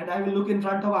and I will look in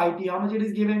front of IT. How much it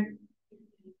is giving?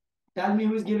 Tell me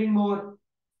who is giving more.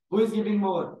 Who is giving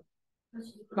more?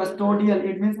 Custodial.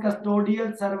 It means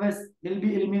custodial service will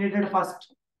be eliminated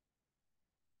first.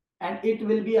 And it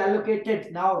will be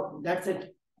allocated. Now, that's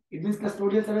it. It means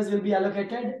custodial service will be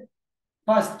allocated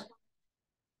first.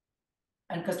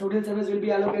 And custodial service will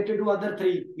be allocated to other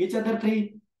three. Which other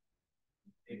three?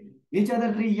 Which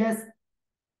other three? Yes.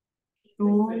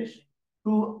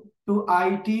 To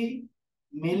IT,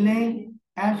 milling,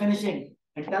 and finishing.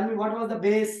 And tell me what was the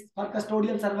base for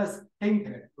custodial service? Think.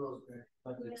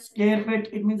 Square feet.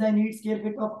 It means I need square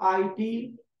feet of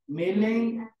IT,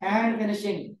 milling, and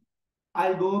finishing.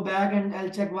 I'll go back and I'll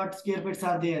check what square feet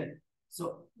are there.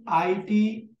 So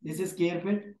IT, this is square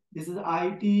feet. This is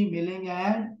IT, milling,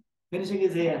 and finishing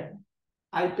is here.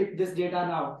 I'll pick this data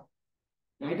now.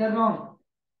 Right or wrong?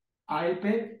 I'll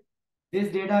pick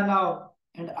this data now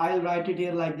and I'll write it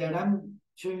here like that. I'm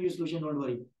showing you solution, don't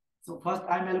worry. So first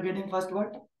I'm allocating first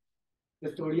what?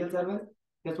 Custodial service.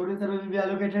 Custodial service will be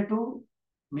allocated to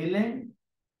milling,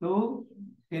 to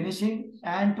finishing,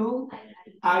 and to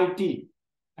IT.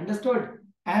 Understood?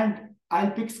 And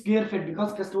I'll pick square feet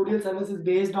because custodial service is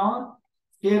based on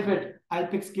square feet. I'll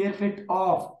pick square feet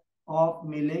of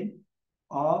milling,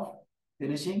 of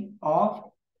finishing, of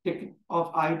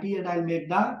IT, and I'll make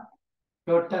the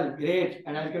total. Great.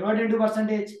 And I'll convert it into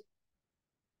percentage.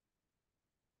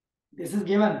 This is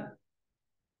given.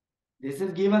 This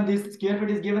is given. This square feet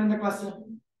is given in the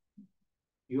question.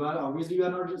 You are obviously you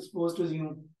are not supposed to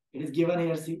assume. It is given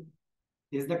here. See,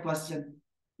 this is the question.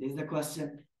 This is the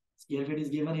question. Square feet is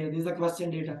given here. This is the question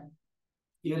data.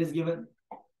 Here is given.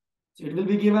 So it will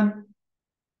be given.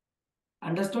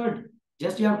 Understood?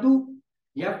 Just you have to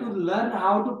learn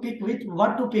how to pick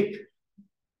what to pick.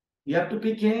 You have to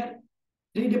pick here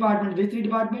 3 departments. Which 3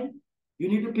 departments? You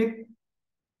need to pick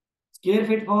square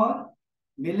feet for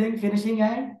milling, finishing,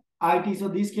 and IT. So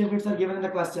these square feet are given in the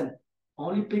question.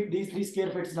 Only pick these 3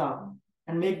 square feet now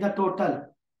and make the total.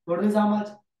 Total is how much?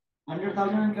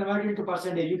 100,000 and convert it to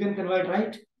percentage. You can convert,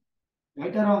 right?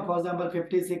 Right or wrong? For example,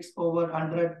 56 over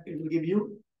 100, it will give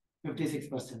you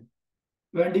 56%.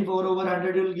 24 over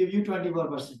 100, it will give you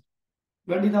 24%.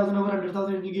 20,000 over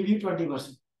 100,000, it will give you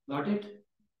 20%. Got it?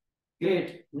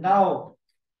 Great. Now,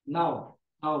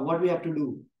 what we have to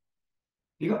do?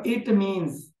 Because it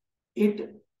means,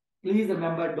 please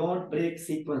remember, don't break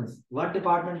sequence. What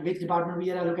department, which department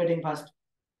we are allocating first?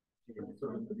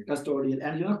 Custodial.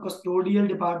 And custodial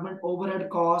department overhead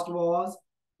cost was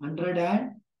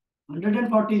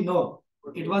 140. No,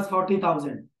 it was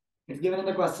 40,000. It's given in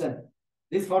the question.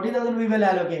 This 40,000 we will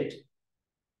allocate.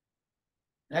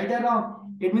 Right or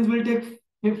wrong? It means we'll take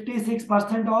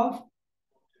 56% of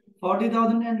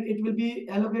 40,000 and it will be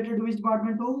allocated to which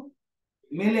department? To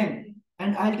milling,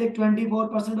 and I'll take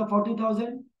 24% of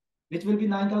 40,000, which will be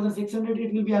 9,600.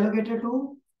 It will be allocated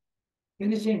to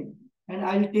finishing, and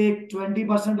I'll take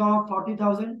 20% of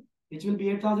 40,000, which will be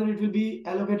 8,000. It will be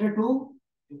allocated to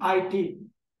IT.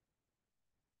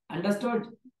 Understood?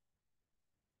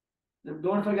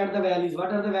 Don't forget the values.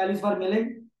 What are the values for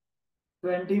milling?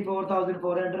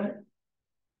 24,400,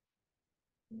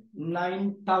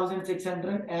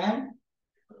 9,600, and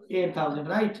 8,000,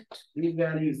 right? These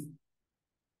values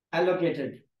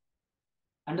allocated.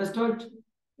 Understood?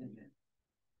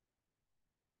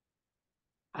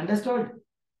 Understood?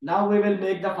 Now we will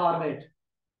make the format.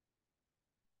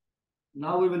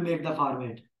 Now we will make the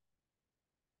format.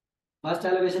 First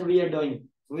allocation we are doing.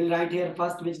 We'll write here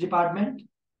first which department?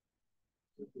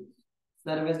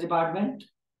 Service department.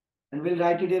 And we'll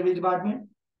write it here which department?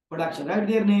 Production. Write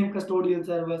their name, custodial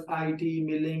service, IT,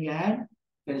 milling, and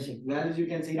finishing. Values you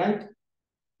can see, right?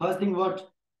 First thing what?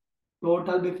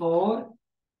 Total before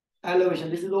allocation.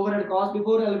 This is overhead cost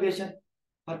before allocation.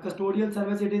 For custodial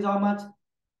service, it is how much?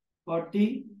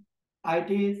 40.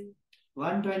 IT is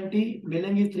 120.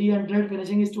 Milling is 300.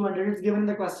 Finishing is 200. It's given in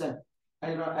the question.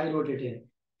 I wrote it here.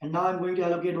 And now I'm going to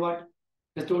allocate what?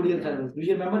 Custodial service. Do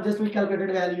you remember just we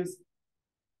calculated values?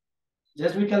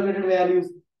 Just we calculated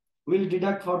values. We'll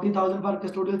deduct 40,000 for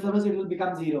custodial service. It will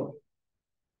become 0.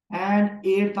 And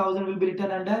 8,000 will be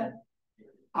written under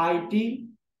IT.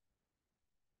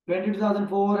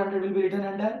 22,400 will be written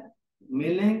under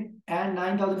milling, and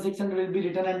 9,600 will be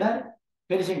written under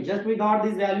finishing. Just we got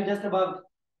this value just above.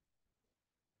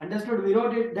 Understood? We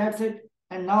wrote it. That's it.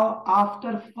 And now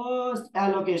after first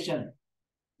allocation,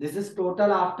 this is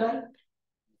total after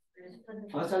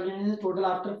first allocation is total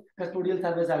after custodial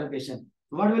service allocation.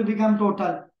 What will become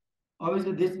total?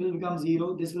 Obviously, this will become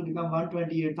 0. This will become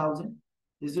 128,000.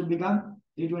 This will become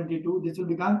 322. This will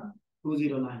become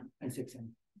 209 and 600.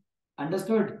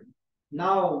 Understood?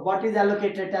 Now, what is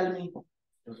allocated? Tell me.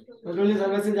 Custodial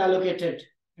service is allocated.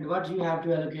 And what you have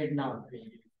to allocate now?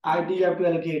 IT you have to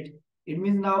allocate. It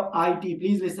means now IT.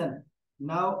 Please listen.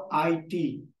 Now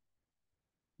IT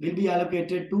will be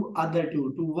allocated to other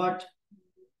two. To what?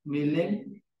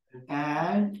 Milling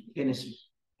and finishing.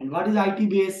 And what is IT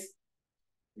base?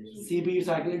 CPU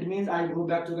cycle. It means I'll go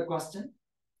back to the question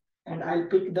and I'll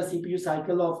pick the CPU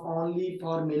cycle of only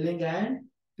for milling and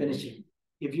finishing.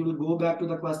 If you will go back to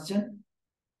the question,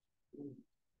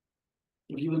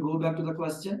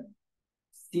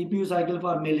 CPU cycle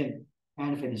for milling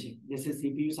and finishing. This is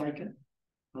CPU cycle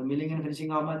for milling and finishing.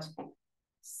 How much?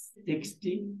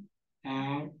 60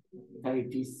 and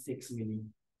 36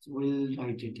 million. So we'll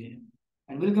write it here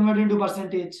and we'll convert it into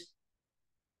percentage.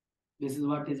 This is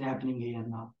what is happening here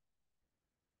now.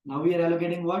 Now we are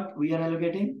allocating what? We are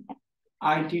allocating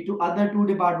IT to other two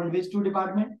departments. Which two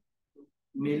department?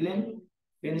 Milling,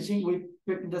 finishing. We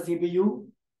pick the CPU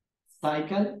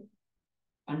cycle.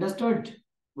 Understood?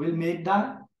 We'll make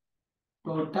the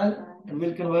total and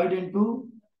we'll convert into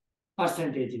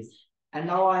percentages. And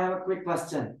now I have a quick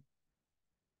question.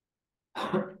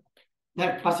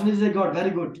 That percentage I got, very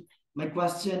good. My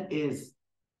question is,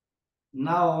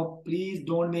 now please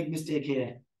don't make mistake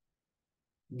here.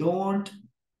 Don't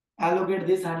allocate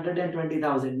this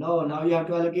 120,000. No, now you have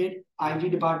to allocate IT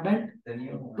department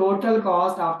total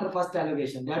cost after first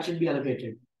allocation. That should be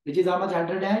allocated. Which is how much?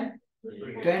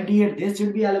 128. This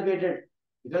should be allocated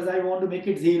because I want to make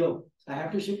it 0. So I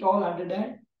have to shift all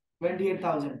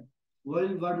 128,000. Well,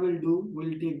 what we'll do,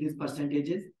 we'll take these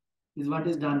percentages. This is what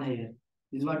is done here.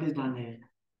 This is what is done here.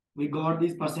 We got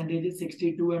these percentages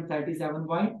 62 and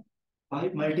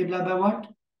 37.5 multiplied by what?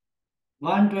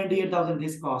 128,000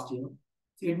 this cost, So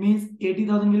it means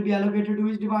 80,000 will be allocated to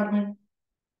which department?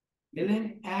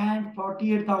 Milling, and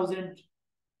 48,000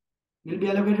 will be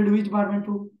allocated to which department?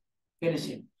 To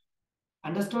finishing.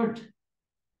 Understood?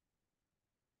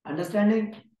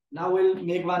 Understanding? Now we'll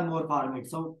make one more format.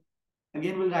 So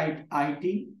again we'll write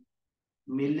IT,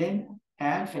 milling,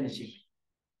 and finishing.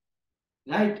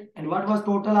 Right? And what was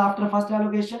total after first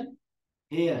allocation?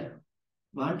 Here.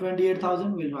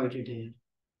 128,000, we'll write it here.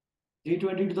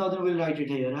 322,000, we'll write it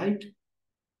here, right?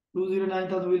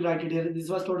 209,000, we'll write it here. This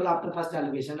was total after first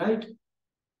allocation, right?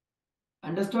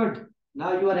 Understood?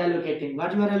 Now you are allocating.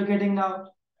 What you are allocating now?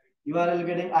 You are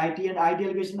allocating IT, and IT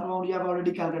allocation amount you have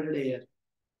already calculated here.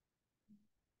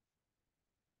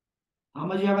 How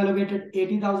much you have allocated?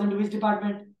 80,000 to which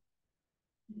department?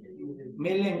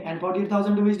 Milling, and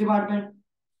 48,000 to which department?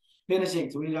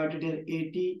 Finishing. So we'll write it here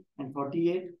 80 and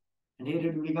 48, and here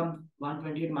it will become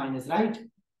 128 minus, right?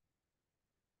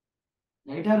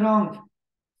 Right or wrong?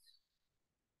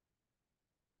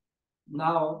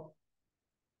 Now,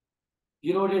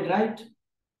 you wrote it, right?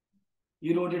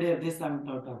 You wrote it here. This I'm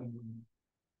not talking about.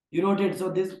 You wrote it. So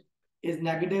this is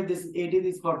negative. This is 80.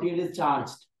 This 48 is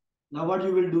charged. Now what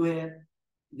you will do here?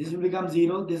 This will become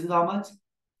 0. This is how much?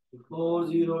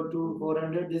 402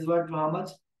 400. This is what? How much?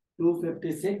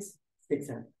 256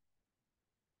 600.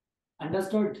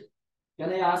 Understood?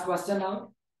 Can I ask question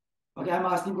now? Okay, I'm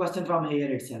asking question from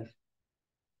here itself.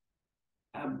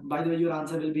 By the way, your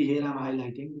answer will be here. I'm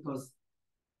highlighting because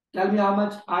tell me how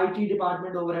much IT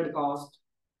department overhead cost.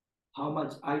 How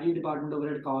much IT department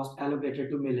overhead cost allocated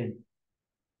to milling?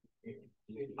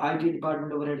 IT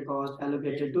department overhead cost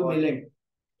allocated to milling.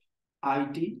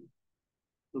 IT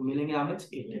to milling how much?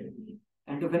 8.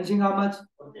 And to finishing how much?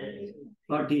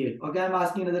 48. Okay, I'm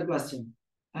asking another question.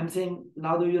 I'm saying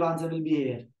now your answer will be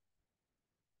here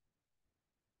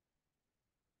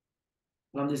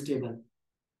from this table.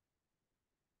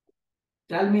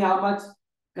 Tell me how much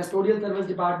custodial service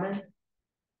department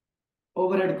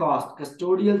overhead cost.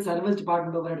 Custodial service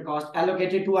department overhead cost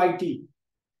allocated to IT.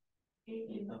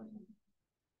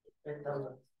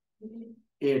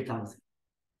 8,000.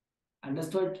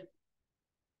 Understood?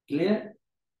 Clear?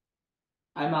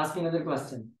 I'm asking another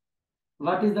question.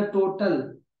 What is the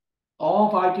total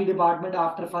of IT department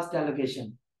after first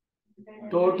allocation?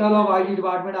 Total of IT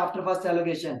department after first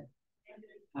allocation?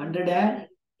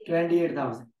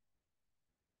 128,000.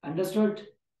 Understood?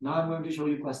 Now I'm going to show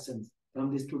you questions from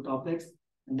these two topics,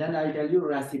 and then I'll tell you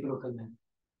reciprocal method.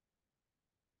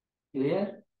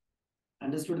 Clear?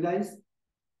 Understood, guys?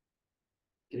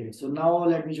 Great. So now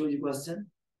let me show you question.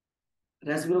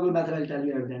 Reciprocal method I'll tell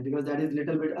you everything because that is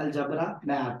little bit algebra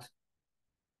math.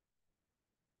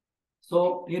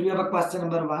 So here we have a question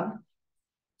number 1.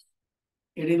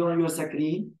 It is on your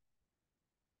screen.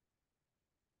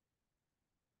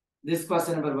 This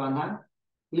question number 1. Huh?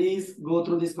 Please go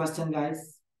through this question,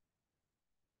 guys.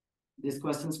 This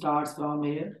question starts from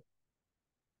here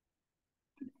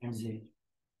and ends here.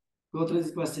 Go through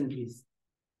this question, please.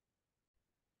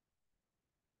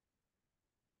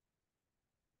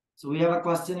 So we have a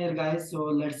question here, guys. So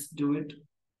let's do it.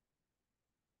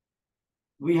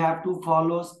 We have to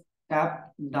follow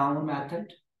step down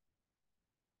method.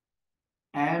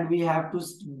 And we have to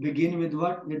begin with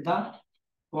what? With the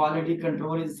quality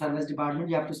control in service department.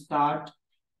 You have to start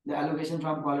the allocation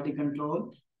from quality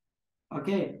control.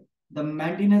 Okay. The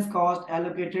maintenance cost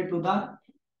allocated to the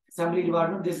assembly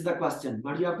department. This is the question.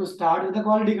 But you have to start with the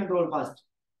quality control first.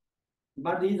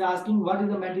 But he is asking what is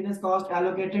the maintenance cost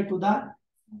allocated to the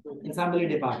assembly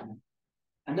department.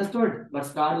 Understood? But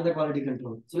start with the quality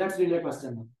control. So let's read the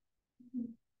question now.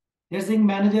 They're saying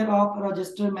manager of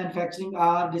registered manufacturing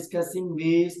are discussing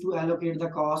ways to allocate the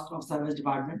cost of service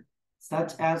department,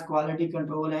 such as quality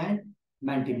control and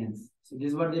maintenance. So this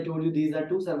is what they told you. These are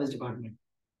two service departments.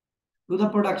 To the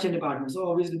production department. So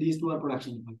obviously these two are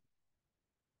production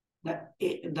department.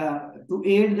 To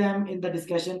aid them in the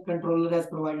discussion, controller has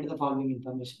provided the following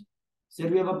information. So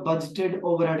we have a budgeted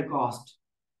overhead cost.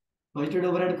 Budgeted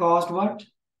overhead cost what?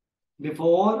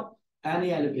 Before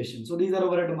any allocation. So these are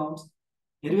overhead amounts.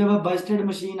 Here we have a budgeted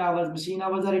machine hours. Machine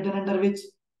hours are written under which?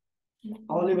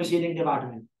 Only machining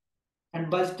department.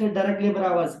 And budgeted direct labor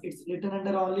hours, it's written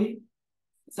under only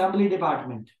assembly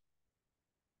department.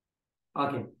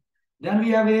 Okay. Then we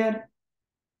have here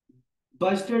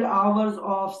budgeted hours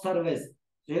of service.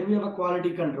 Here we have a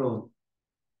quality control.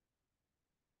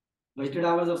 Budgeted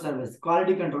hours of service.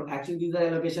 Quality control. Actually, these are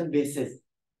allocation basis.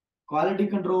 Quality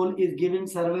control is giving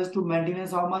service to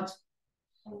maintenance how much?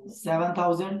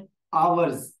 7,000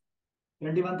 hours.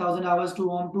 21,000 hours to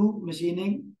home to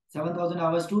machining. 7,000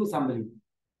 hours to assembly.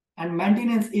 And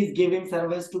maintenance is giving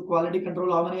service to quality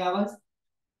control how many hours?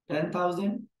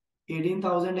 10,000,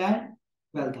 18,000 and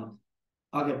 12,000.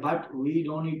 Okay, but we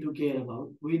don't need to care about.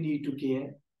 We need to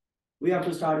care. We have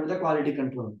to start with the quality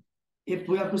control. If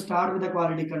we have to start with the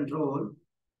quality control,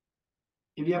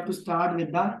 if we have to start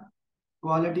with the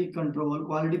quality control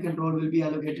will be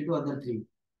allocated to other three.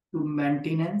 To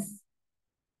maintenance,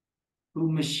 to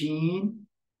machine,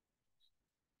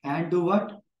 and to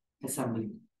what? Assembly.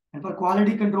 And for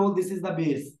quality control, this is the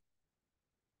base.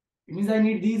 It means I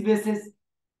need these bases.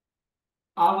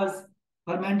 Hours.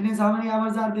 For maintenance, how many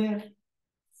hours are there?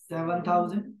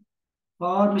 7,000.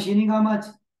 For machining, how much?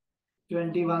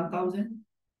 21,000.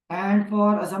 And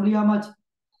for assembly, how much?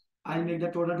 I'll make the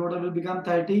total. Total will become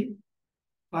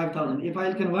 35,000. If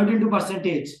I'll convert into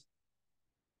percentage,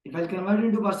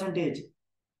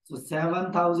 so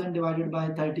 7,000 divided by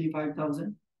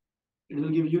 35,000, it will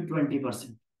give you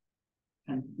 20%.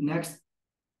 And next,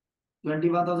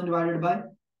 21,000 divided by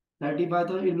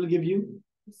 35,000, it will give you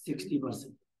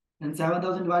 60%. And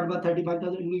 7,000 divided by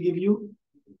 35,000, it will give you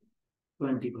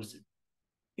 20%.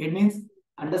 It means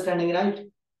Understanding, right?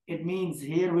 It means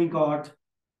here we got,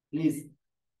 please.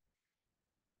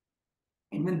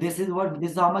 I mean, this is what,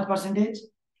 this is how much percentage?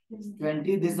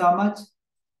 20, this is how much?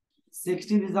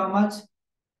 60, this is how much?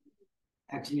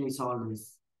 Actually, I solved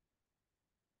this.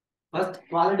 First,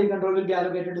 quality control will be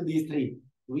allocated to these three.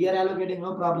 We are allocating,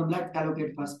 no problem. Let's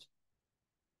allocate first.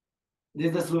 This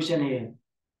is the solution here.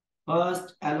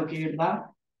 First, allocate the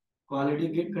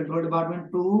quality control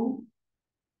department to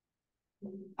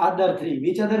other three.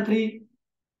 Which other three?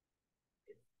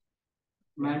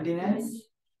 Maintenance,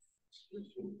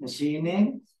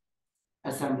 machining,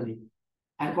 assembly.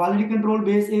 And quality control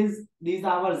base is these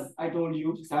hours I told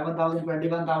you, 7,000,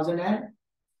 21,000 and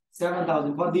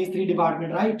 7,000 for these three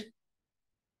departments, right?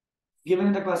 Given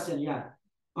in the question, yeah.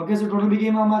 Okay, so total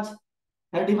became how much?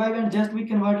 35, and just we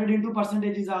converted into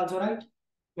percentages also, right?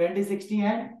 20, 60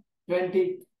 and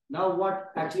 20. Now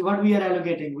what we are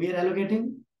allocating? We are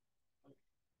allocating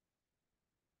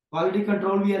quality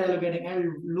control, we are allocating.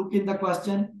 And look in the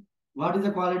question, what is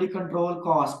the quality control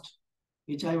cost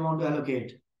which I want to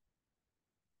allocate?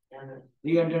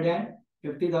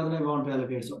 350,000 I want to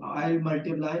allocate. So I'll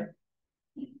multiply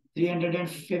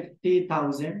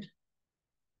 350,000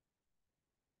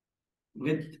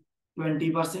 with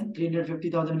 20%,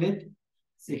 350,000 with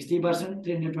 60%,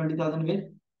 320,000 with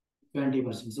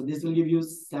 20%. So this will give you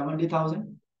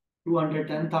 70,000,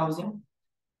 210,000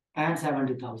 and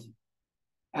 70,000.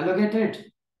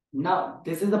 Allocated. Now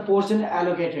this is the portion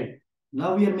allocated.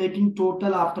 Now we are making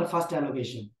total after first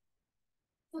allocation.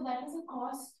 So that is the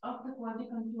cost of the quality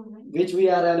control, right? Which we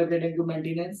are allocating to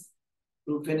maintenance,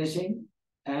 to finishing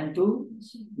and to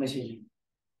machining.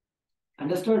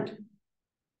 Understood?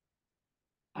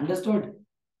 Understood?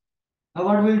 Now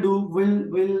what we'll do,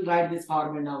 we'll write this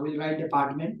format now. We'll write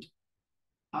department.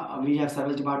 We have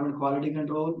service department, quality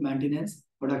control, maintenance,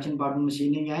 production department,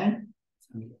 machining, and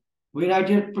we write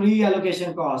here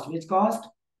pre-allocation cost. Which cost?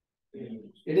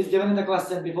 It is given in the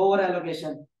question before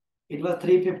allocation. It was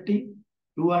 350,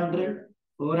 200,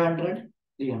 400,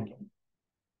 300.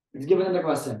 It's given in the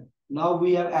question. Now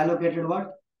we have allocated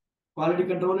what? Quality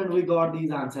control, and we got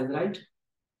these answers, right?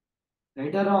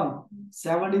 Right or wrong?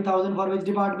 70,000 for which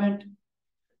department?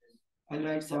 I'll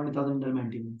write 70,000 under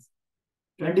maintenance.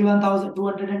 21,000,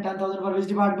 210,000 for which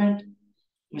department?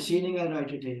 Machining, I'll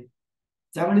write it here.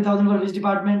 70,000 for which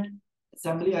department?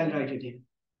 Assembly, I'll write it here.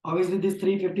 Obviously, this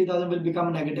 350,000 will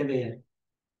become negative here.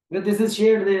 Because this is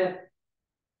shared there.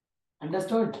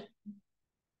 Understood?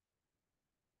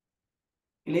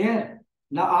 Clear?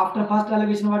 Now, after first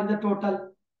allocation, what is the total?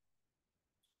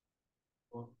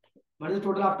 What is the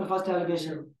total after first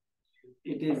allocation?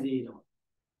 It is 0.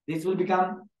 This will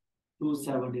become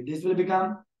 270. This will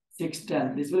become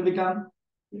 610. This will become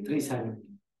 370.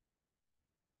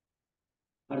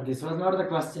 But this was not the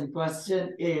question.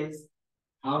 Question is,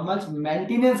 how much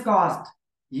maintenance cost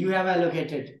you have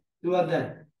allocated to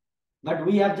other. But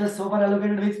we have just so far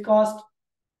allocated which cost?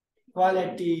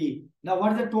 Quality. Now,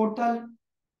 what is the total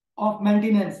of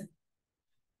maintenance?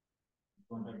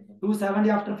 270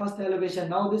 after first allocation.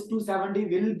 Now this 270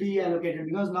 will be allocated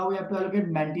because now we have to allocate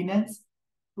maintenance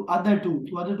to other two.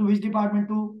 To other two, which department?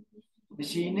 To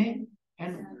machining,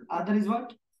 and other is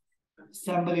what?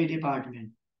 Assembly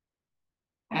department.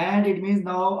 And it means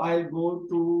now I'll go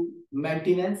to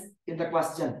maintenance in the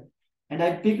question. And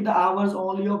I pick the hours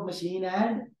only of machine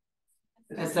and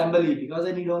assembly because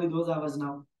I need only those hours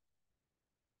now.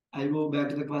 I'll go back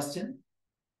to the question.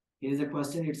 Here is a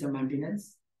question, it's a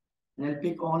maintenance. And I'll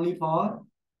pick only for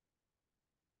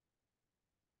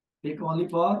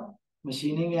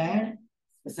machining and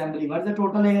assembly. What's the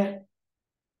total here?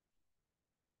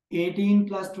 18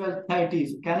 plus 12, 30.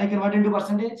 So can I convert into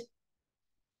percentage?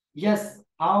 Yes.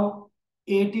 How?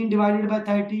 18 divided by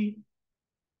 30.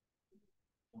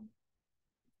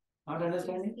 Not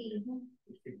understanding?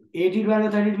 80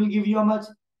 divided by 30, it will give you how much?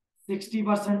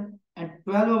 60%. And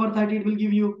 12 over 30, it will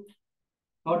give you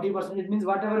 40%. It means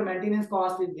whatever maintenance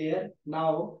cost is there,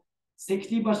 now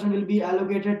 60% will be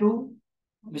allocated to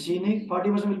machining,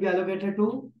 40% will be allocated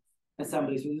to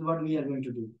assembly. So this is what we are going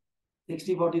to do.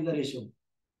 60-40 is the ratio.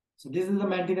 So this is the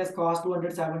maintenance cost,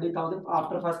 270,000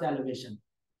 after first allocation.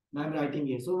 Now I'm writing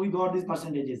here. So we got these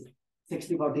percentages,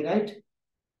 60-40, right?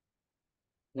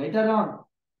 Right or wrong?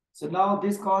 So now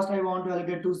this cost I want to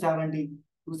allocate 270.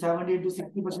 270 into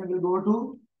 60% will go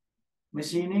to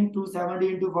machining.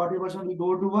 270 into 40% will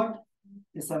go to what?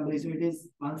 Assembly. So it is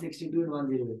 162 and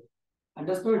 108.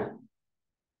 Understood?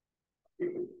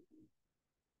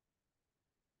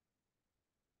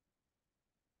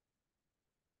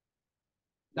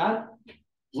 Done?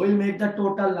 We'll make the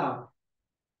total now.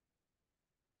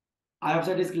 I have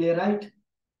said it's clear, right?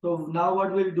 So now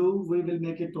what we'll do, we will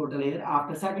make it total here.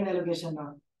 After second allocation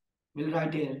now, we'll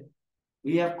write here.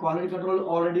 We have quality control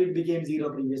already became 0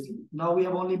 previously. Now we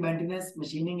have only maintenance,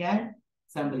 machining and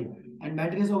assembly. And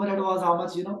maintenance overhead was how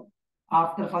much,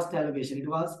 after first allocation. It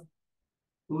was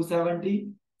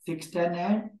 270, 610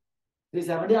 and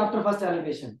 370 after first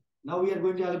allocation. Now we are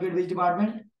going to allocate which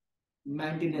department?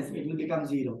 Maintenance. It will become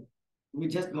 0. We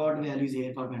just got values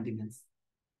here for maintenance.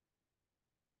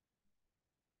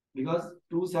 Because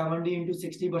 270 into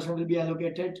 60% will be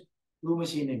allocated to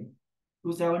machining.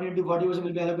 270 into 40%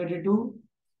 will be allocated to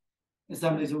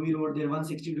assembly. So we wrote there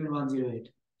 162 and 108.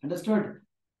 Understood?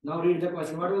 Now read the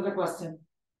question. What was the question?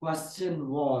 Question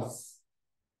was,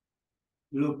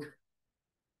 look.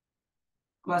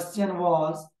 Question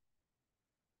was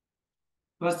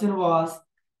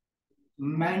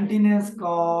maintenance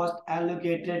cost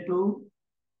allocated to,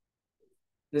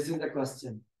 this is the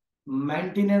question.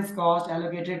 Maintenance cost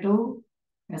allocated to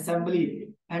assembly,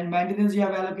 and maintenance you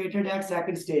have allocated at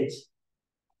second stage.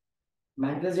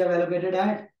 Maintenance you have allocated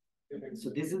at,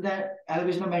 so this is the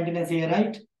allocation of maintenance here,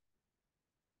 right?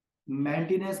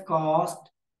 Maintenance cost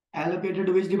allocated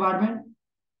to which department?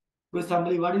 To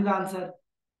assembly. What is the answer?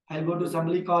 I'll go to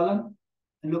assembly column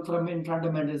and look from in front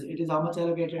of maintenance. It is how much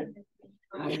allocated?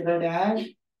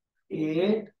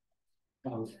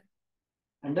 108,000.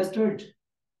 Understood?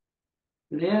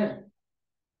 Clear?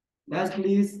 Yes,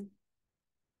 please.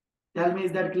 Tell me,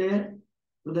 is that clear?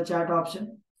 To the chat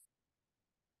option.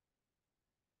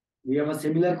 We have a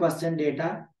similar question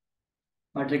data,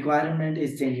 but requirement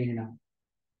is changing now.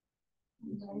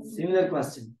 Similar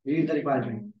question. Read the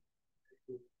requirement.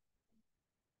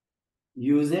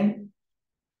 Using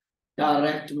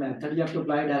direct method. You have to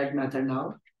apply direct method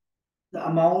now. The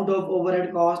amount of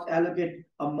overhead cost allocate.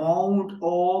 Amount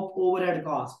of overhead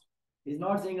cost. He's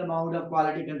not saying amount of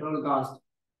quality control cost.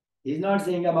 He's not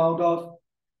saying amount of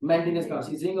maintenance cost.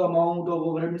 He's saying amount of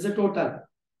overhead. It's a total.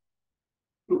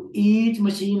 To each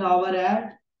machine hour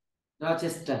at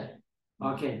Rochester.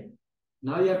 Okay.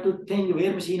 Now you have to think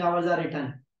where machine hours are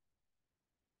written.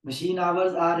 Machine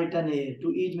hours are written here.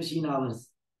 To each machine hours.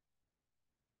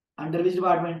 Under which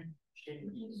department?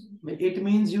 It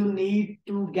means you need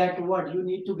to get what? You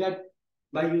need to get,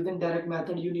 by using direct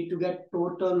method, you need to get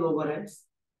total overheads.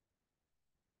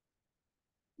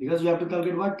 Because you have to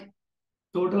calculate what?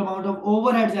 Total amount of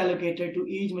overheads allocated to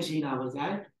each machine hours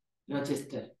at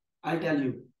Rochester. I'll tell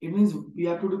you. It means we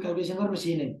have to do calculation for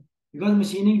machining. Because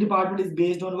machining department is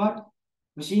based on what?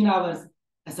 Machine hours.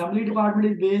 Assembly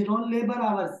department is based on labor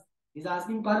hours. He's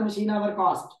asking per machine hour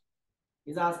cost.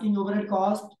 He's asking overhead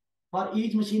cost for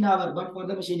each machine hour, but for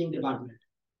the machining department.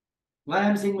 Why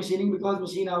I'm saying machining? Because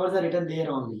machine hours are written there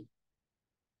only.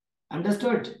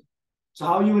 Understood? So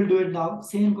how you will do it now?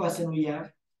 Same question we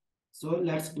have. So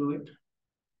let's do it.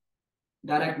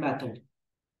 Direct method.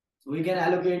 So we can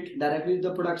allocate directly to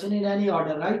the production in any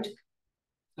order, right?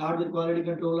 Start with quality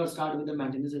control or start with the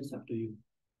maintenance. It's up to you.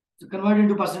 So convert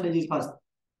into percentages first.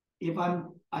 If I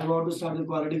want to start with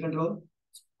quality control,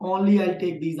 only I'll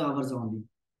take these hours only.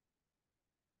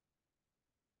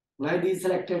 Why these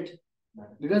selected?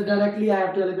 Because directly I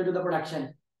have to allocate to the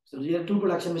production. So here 2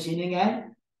 production, machining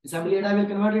and assembly, and I will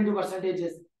convert into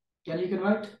percentages. Can you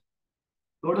convert?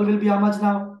 Total will be how much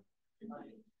now?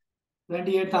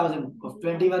 28,000 of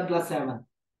 21 plus 7.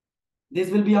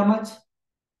 This will be how much?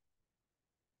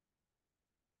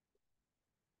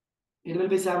 It will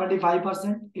be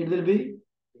 75%. It will be,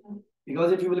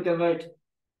 because if you will convert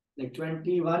like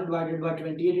 21 divided by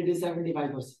 28, it is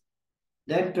 75%.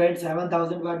 Then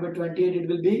 27,000 divided by 28, it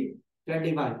will be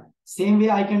 25. Same way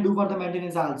I can do for the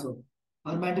maintenance also.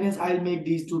 For maintenance, I'll make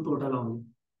these 2 total only.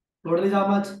 Total is how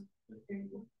much?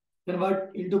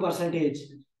 Convert into percentage.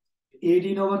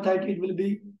 18 over 30, it will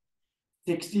be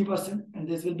 60%. And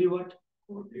this will be what?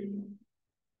 14.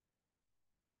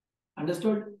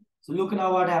 Understood? So look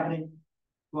now what happening.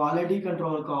 Quality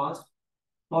control cost.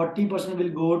 40% will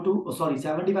go to,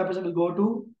 75% will go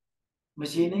to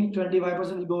machining.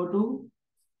 25% will go to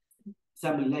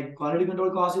assembly. Like quality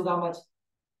control cost is how much?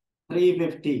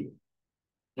 350.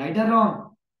 Right or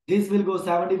wrong? This will go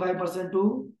 75%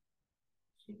 to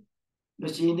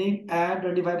machining and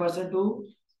 25% to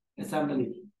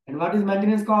assembly. And what is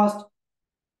maintenance cost?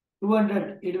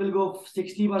 200. It will go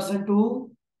 60%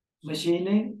 to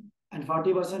machining and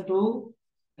 40% to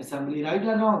assembly. Right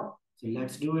or wrong? So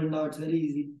let's do it now. It's very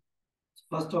easy.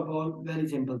 First of all, very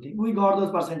simple thing. We got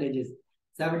those percentages.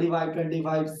 75,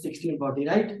 25, 60 and 40,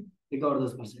 right? We got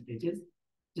those percentages.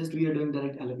 Just we are doing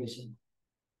direct allocation.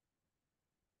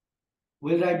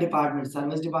 We'll write department.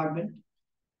 Service department,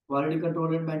 quality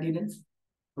control and maintenance,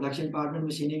 production department,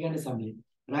 machining and assembly.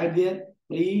 Right there,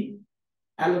 pre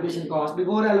Allocation cost.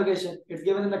 Before allocation, it's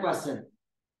given in the question.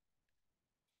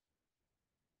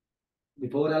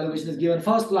 Before allocation is given,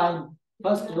 first line,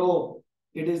 first row,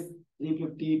 it is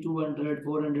 350, 200,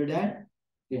 400, and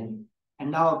 10.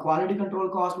 And now quality control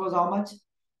cost was how much?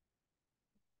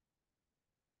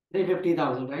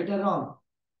 350,000, right or wrong?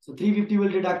 So 350 will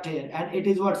deduct here, and it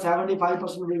is what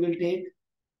 75% we will take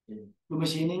to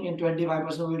machining, and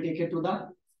 25% we will take it to the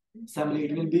assembly.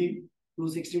 It will be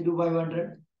 262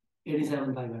 500,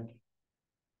 87 500.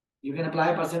 You can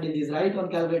apply percentages right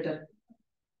on calculator.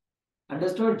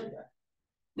 Understood?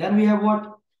 Then we have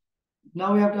what?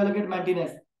 Now we have to allocate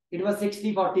maintenance. It was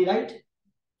 60-40, right?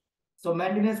 So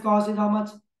maintenance cost is how much?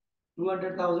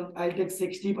 200,000. I'll take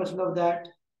 60% of that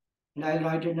and I'll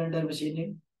write it under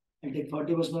machining. I'll take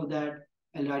 40% of that.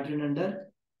 I'll write it under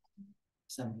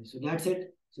assembly. So that's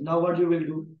it. So now what you will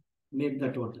do? Make the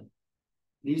total.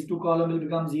 These two columns will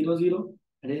become 0, 0.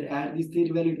 And here add these three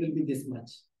values, it will be this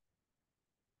much.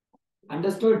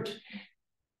 Understood?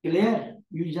 Clear?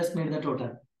 You just made the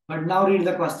total. But now read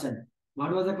the question.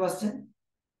 What was the question?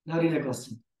 Now read the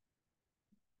question.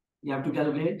 You have to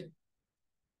calculate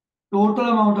total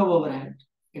amount of overhead.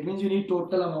 It means you need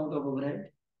total amount of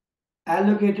overhead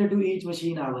allocated to each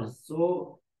machine hours.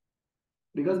 So,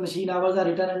 because machine hours are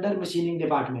written under machining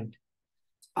department,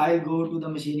 I'll go to the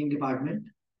machining department.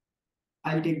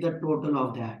 I'll take the total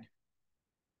of that.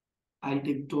 I'll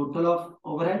take total of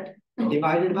overhead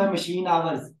divided by machine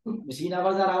hours. Machine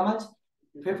hours are how much?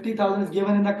 50,000 is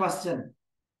given in the question.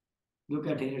 Look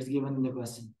at here, it's given in the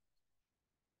question.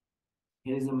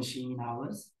 Here is the machine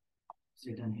hours. It's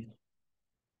written here.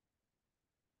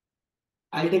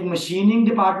 I'll take machining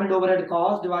department overhead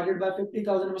cost divided by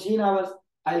 50,000 machine hours.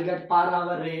 I'll get per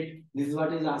hour rate. This is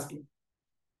what he's asking.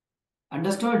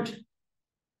 Understood?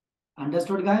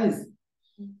 Understood, guys?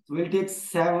 So we'll take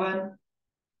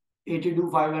 782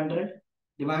 500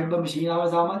 divided by machine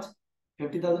hours. How much?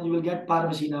 50,000 you will get per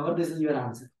machine hour. This is your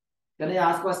answer. Can I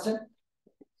ask question?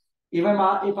 If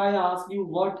I ask you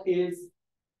what is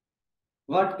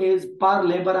per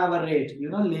labor hour rate? You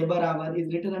know, labor hour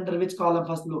is written under which column?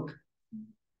 First look.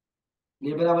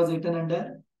 Labor hour is written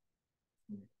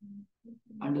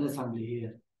under assembly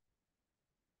here.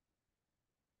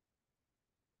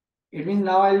 It means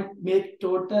now I'll make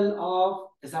total of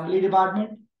assembly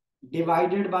department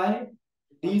divided by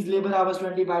these labor hours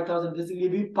 25,000. This will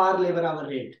be per labor hour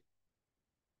rate.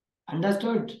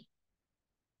 Understood?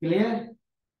 Clear?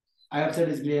 I have said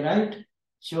it's clear, right?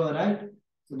 Sure, right?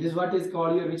 So this is what is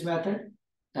called your which method?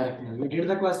 Direct method. We did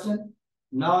the question.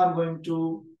 Now I'm going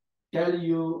to tell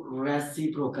you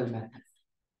reciprocal method.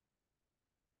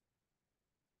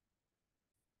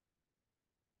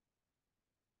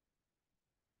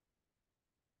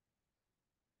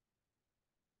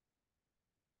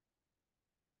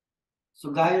 So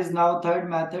guys, now third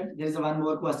method, there is one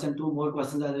more question, two more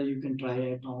questions that you can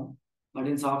try at home. But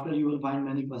in software, you will find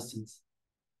many questions.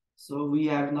 So we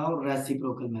have now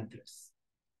reciprocal methods.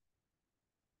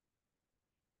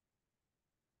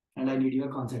 And I need your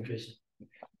concentration.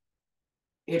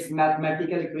 It's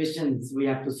mathematical equations we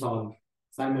have to solve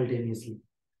simultaneously.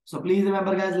 So please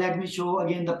remember, guys, let me show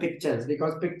again the pictures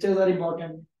because pictures are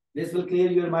important. This will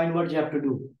clear your mind what you have to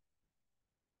do.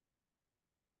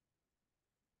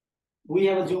 We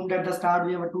have assumed at the start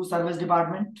we have a two service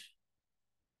department.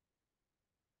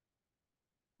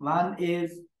 One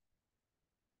is,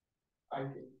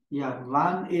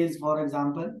 one is, for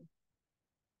example,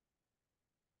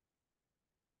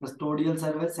 custodial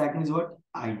service. Second is what?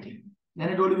 IT. Then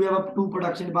I told you we have a two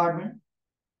production department.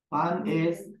 One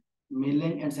is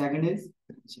milling and second is,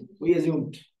 we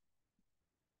assumed.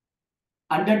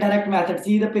 Under direct method,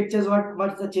 see the pictures,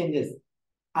 what's the changes?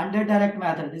 Under direct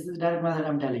method, this is direct method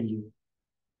I'm telling you.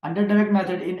 Under direct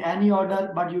method, in any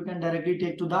order, but you can directly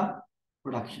take to the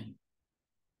production.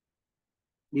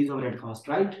 These overhead costs,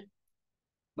 right?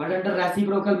 But under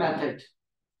reciprocal method,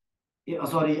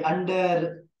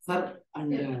 under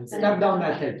step down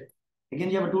method,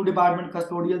 again you have a two department,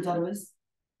 custodial service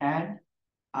and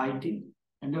IT,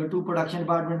 and there are two production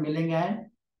department, milling and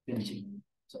finishing.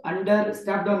 So under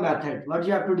step down method, what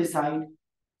you have to decide?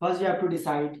 First you have to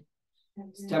decide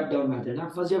step down method. Now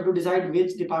first you have to decide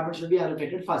which department should be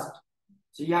allocated first.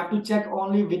 So you have to check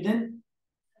only within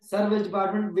service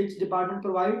department which department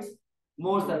provides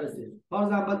more services. For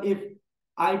example, if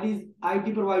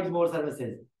IT provides more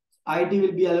services, IT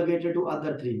will be allocated to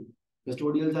other three: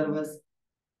 custodial service,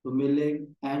 to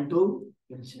milling, and to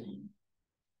finishing.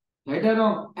 Right or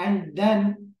wrong? And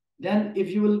then if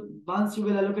you will, once you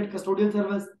will allocate custodial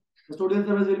service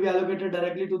will be allocated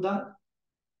directly to the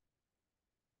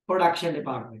production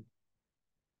department.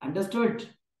 Understood?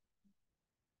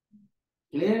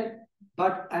 Clear?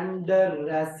 But under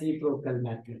reciprocal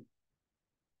method.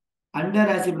 Under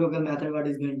reciprocal method, what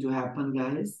is going to happen,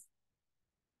 guys?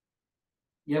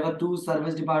 You have a two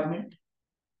service department,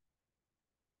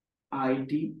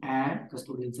 IT and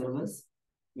custodial service.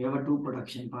 We have a two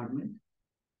production department,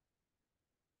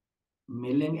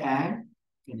 milling and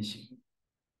finishing.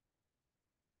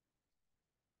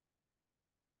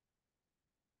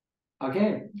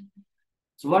 Okay.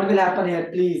 So what will happen here?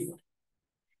 Please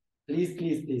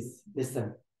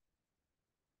listen.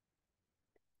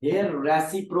 Here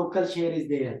reciprocal share is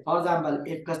there. For example,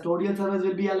 if custodial service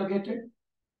will be allocated,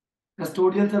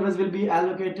 custodial service will be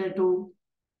allocated to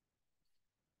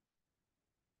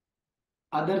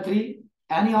other three.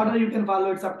 Any order you can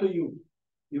follow, it's up to you.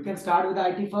 You can start with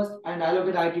IT first and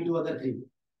allocate IT to other three.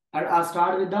 And I'll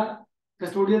start with the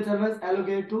custodial service,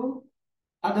 allocate to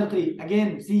other three.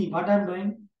 Again, see what I'm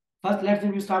doing. First, let's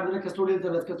say you start with the custodial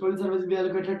service. Custodial service will be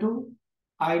allocated to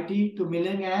IT, to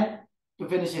milling and to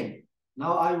finishing.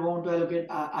 Now I want to allocate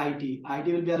IT.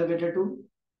 IT will be allocated to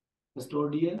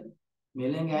custodial,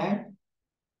 milling and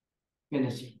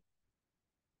finishing.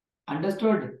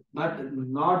 Understood? But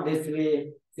not this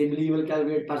way. Simply you will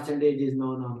calculate percentages.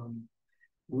 No.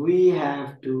 We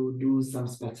have to do some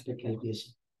specific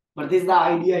calculation. But this is the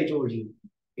idea I told you.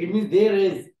 It means there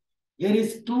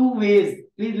is two ways.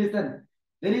 Please listen.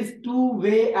 There is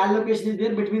two-way allocation is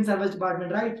there between service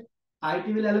department, right?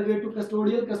 IT will allocate to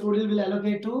custodial. Custodial will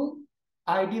allocate to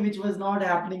IT, which was not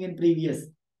happening in previous.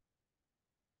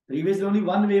 Previously, only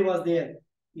one way was there.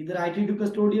 Either IT to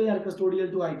custodial or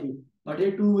custodial to IT. But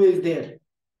here two ways there.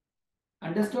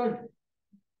 Understood?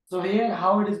 So here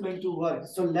how it is going to work.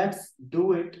 So let's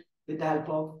do it with the help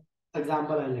of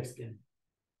example I'll explain.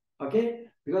 Okay?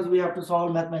 Because we have to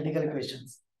solve mathematical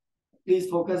equations. Please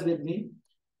focus with me.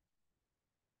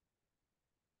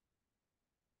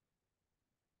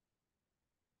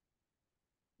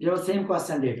 You have same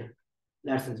question data.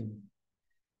 Let's assume.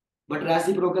 But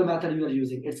reciprocal method you are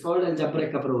using. It's called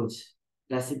algebraic approach.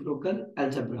 Reciprocal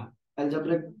algebra.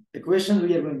 Algebraic equation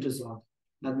we are going to solve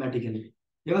mathematically.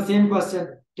 You have the same question.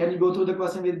 Can you go through the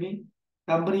question with me?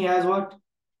 Company has what?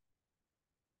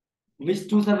 Which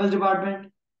two service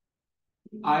department?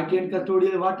 IT and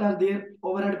custodial. What are their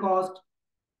overhead cost?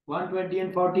 120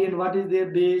 and 40. And what is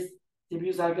their base?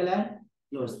 CPU cycle and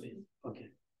floor space. Okay.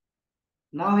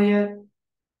 Now here,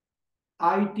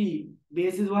 IT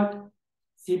base is what?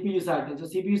 CPU cycle. So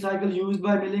CPU cycle used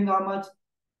by milling how much?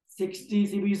 60.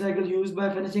 CPU cycle used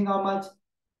by finishing how much?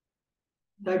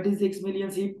 36 million.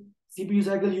 CPU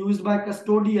cycle used by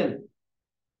custodial.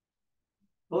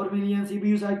 4 million.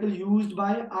 CPU cycle used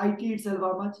by IT itself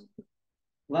how much?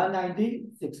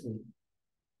 196 million.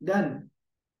 Then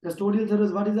custodial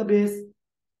service, what is the base?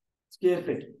 Square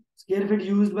feet. Square feet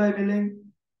used by milling.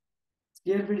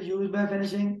 Square feet used by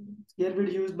finishing. Square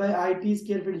feet used by IT.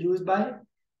 Square feet used by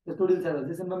custodial service.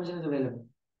 This information is available.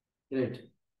 Great.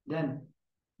 Then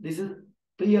this is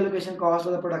pre-allocation cost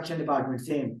of the production department.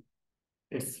 Same.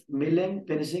 It's milling,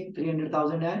 finishing,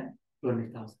 300,000 and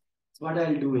 200,000. So what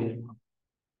I'll do here now.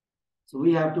 So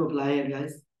we have to apply here,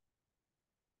 guys.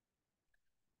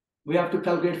 We have to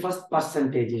calculate first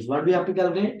percentages. What do we have to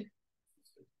calculate?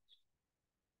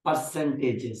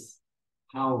 Percentages.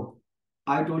 How?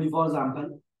 I told you, for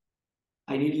example,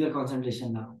 I need your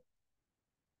concentration now.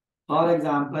 For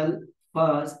example,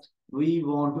 first we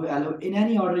want to allocate, in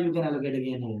any order you can allocate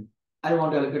again here. I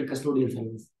want to allocate custodial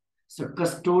service. So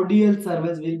custodial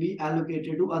service will be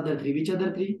allocated to other three. Which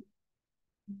other three?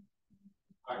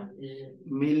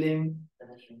 Milling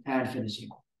and finishing.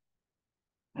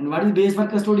 And what is base for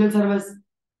custodial service?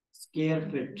 Square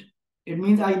feet. It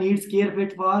means I need square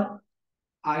feet for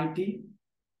IT.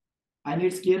 I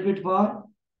need square feet for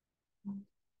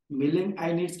milling.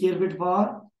 I need square feet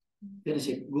for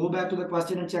finishing. Go back to the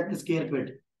question and check the square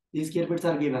feet. These square feet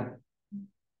are given.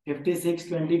 56,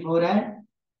 24 and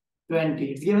 20.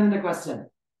 It's given in the question.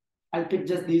 I'll pick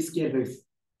just these square feet.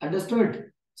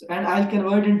 Understood? So, and I'll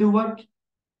convert into what?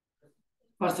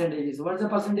 Percentages. What's the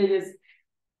percentages?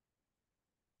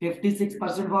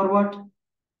 56% for what?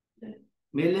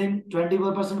 Milling.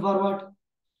 24% for what?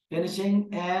 Finishing.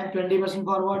 And 20%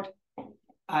 for what?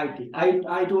 IT.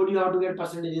 I told you how to get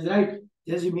percentages, right?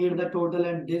 Just you made the total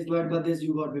and this divided by this,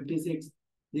 you got 56.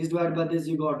 This divided by this,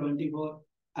 you got 24.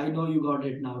 I know you got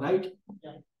it now, right?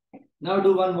 Yeah. Now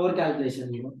do one more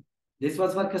calculation, you know. This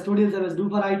was for custodial service. Do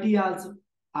for IT also.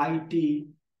 IT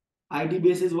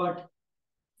base is what?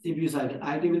 CPU cycle.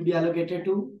 IT will be allocated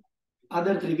to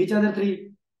other three. Which other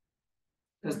three?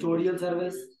 Custodial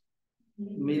service,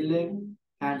 milling,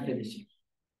 and finishing.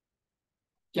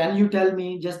 Can you tell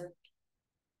me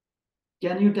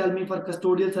for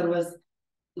custodial service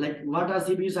Like what are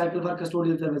CPU cycle for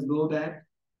custodial service? Go back.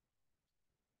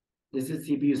 This is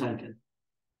CPU cycle.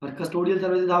 For custodial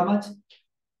service is how much?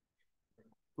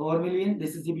 4 million.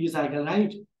 This is CPU cycle,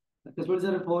 right? For custodial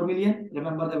service 4 million.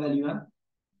 Remember the value. Huh?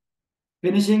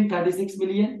 Finishing 36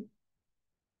 million.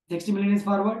 60 million is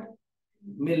forward.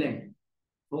 Milling.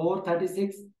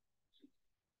 436.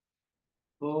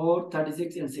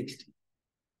 436 and 60.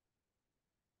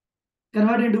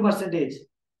 Convert into percentage.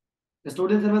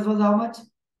 Custodial service was how much?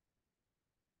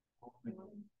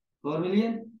 4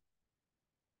 million.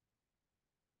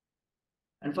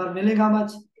 And for milling, how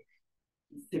much?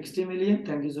 60 million.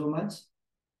 Thank you so much.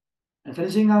 And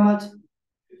finishing, how much?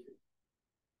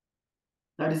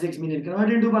 36 million.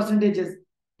 Convert into percentages.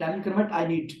 Can you convert? I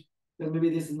need. Because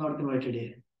maybe this is not converted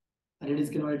here. And it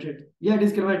is converted. Yeah, it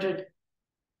is converted.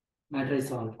 Matter is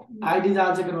solved. IT is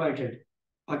also converted.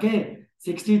 Okay.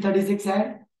 60, 36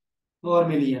 and 4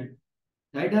 million.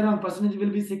 Right or wrong? Percentage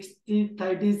will be 60,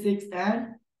 36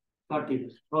 and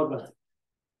 40. 4%.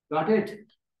 Got it?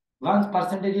 Once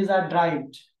percentages are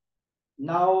derived,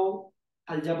 now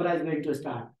algebra is going to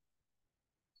start.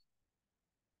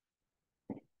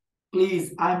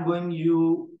 Please, I'm going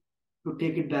you to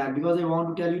take it back because I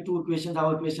want to tell you two equations, how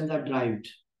equations are derived.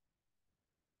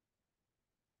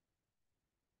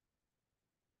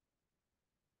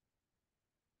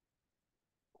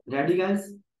 Ready,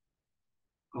 guys?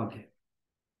 Okay.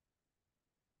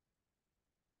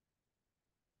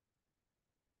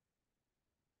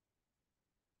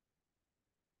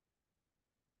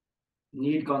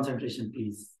 Need concentration,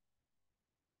 please.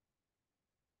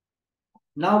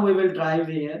 Now we will drive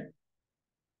here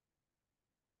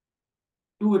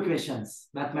two equations,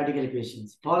 mathematical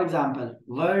equations. For example,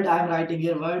 word I'm writing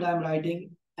here, word I'm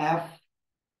writing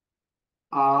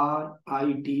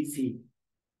FRITC.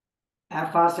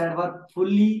 FR stand for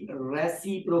fully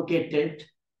reciprocated.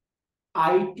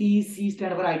 ITC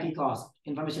stand for IT cost,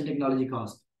 information technology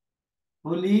cost.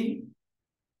 Fully,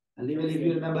 if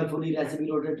you remember, fully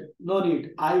reciprocated. No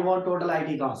need. I want total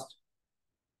IT cost.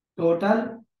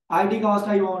 Total IT cost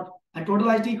I want. And total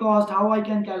IT cost, how I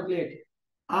can calculate?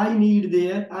 I need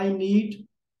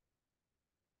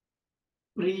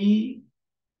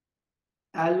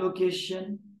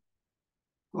pre-allocation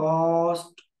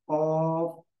cost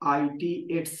of IT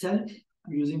itself.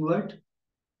 I'm using what?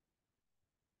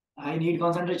 I need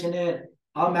concentration here.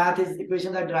 How math is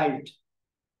equations are derived.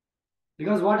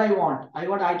 Because what I want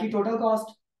IT total cost.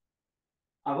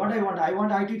 I want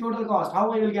IT total cost.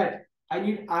 How I will get? I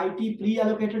need IT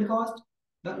pre-allocated cost.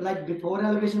 Like before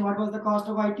allocation, what was the cost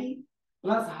of IT?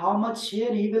 Plus how much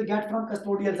share he will get from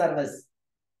custodial service.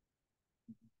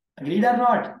 Agreed or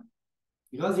not?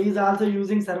 Because he is also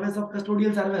using service of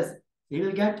custodial service. He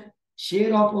will get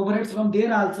share of overheads from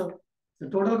there also. The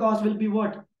total cost will be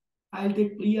what? I'll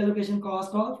take pre-allocation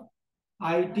cost of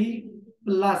IT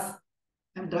plus,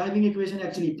 I'm driving equation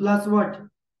actually, plus what?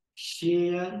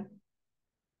 Share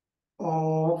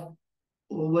of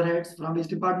overheads from which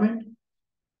department?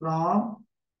 From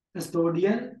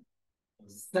custodial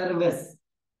service.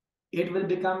 It will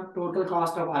become total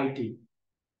cost of IT.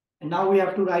 And now we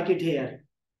have to write it here.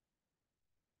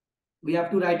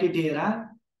 Huh?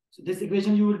 So this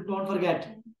equation you don't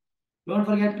forget. Don't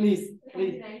forget, please.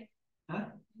 Please. Huh?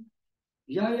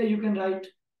 Yeah, you can write.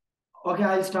 Okay,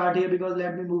 I'll start here because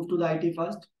let me move to the IT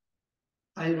first.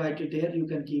 I'll write it here. You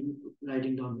can keep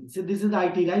writing down. So this is the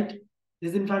IT, right?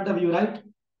 This is in front of you, right?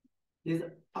 This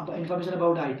is information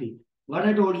about IT. What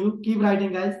I told you, keep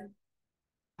writing, guys.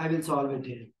 I will solve it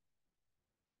here.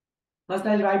 First,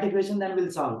 I'll write equation, then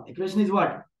we'll solve. Equation is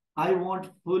what? I want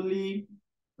fully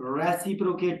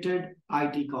reciprocated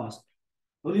IT cost.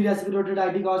 Fully reciprocated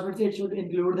IT cost means it should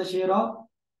include the share of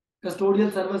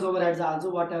custodial service overheads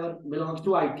also, whatever belongs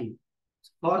to IT.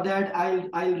 For that,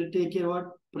 I'll take here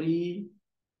what?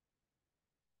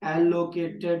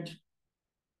 Pre-allocated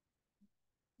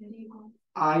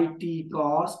IT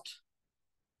cost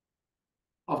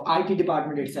of IT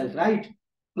department itself, right?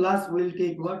 Plus we'll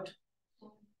take what?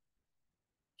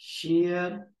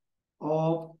 Share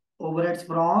of overheads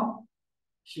from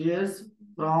shares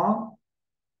from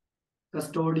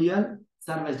custodial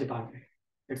service department.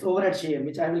 It's overhead share,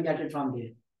 which I will get it from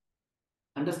there.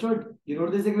 Understood? You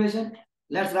wrote this equation?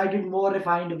 Let's write it more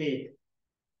refined way.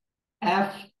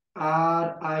 FRITC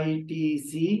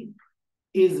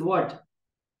is what?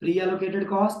 Pre-allocated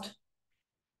cost.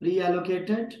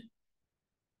 Pre-allocated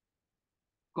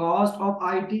cost of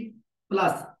IT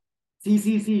plus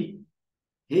CCC.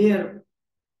 Here,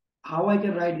 how I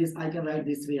can write this? I can write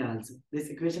this way also. This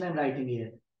equation I'm writing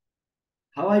here.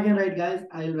 How I can write, guys?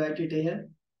 I'll write it here.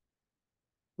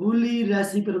 Fully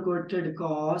reciprocated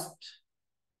cost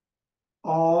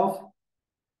of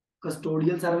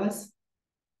custodial service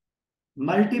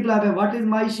multiply by what is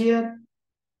my share?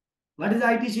 What is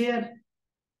IT share?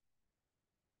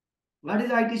 What is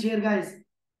IT share, guys?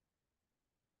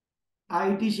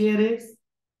 IT share is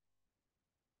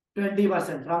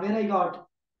 20%. From where I got?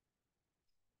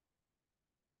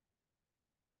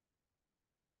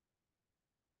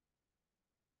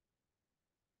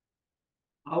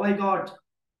 How I got?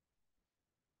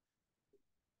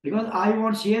 Because I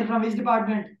want share from which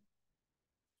department?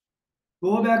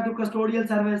 Go back to custodial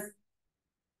service.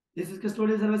 This is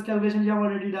custodial service calculation you have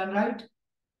already done, right?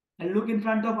 And look in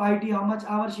front of IT, how much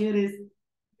our share is?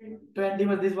 20,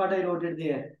 but this is what I wrote it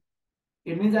there.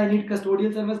 It means I need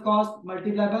custodial service cost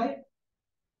multiply by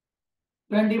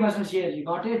 20% share. You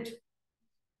got it?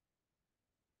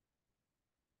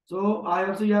 So I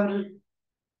hope you have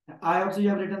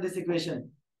written this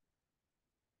equation.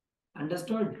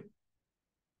 Understood?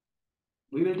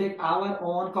 We will take our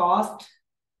own cost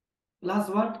plus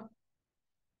what?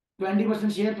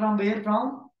 20% share from where?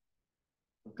 From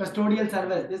custodial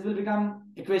service. This will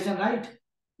become equation, right?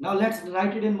 Now let's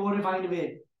write it in more refined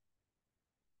way.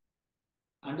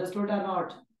 Understood or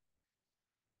not?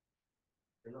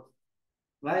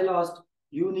 Why lost?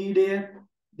 You need a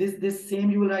this same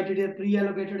you will write it here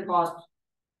pre-allocated cost.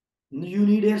 You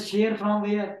need a share from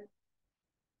where?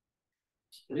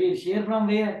 Share from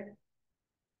where?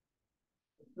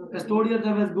 Custodial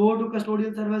service. Go to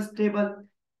custodial service table.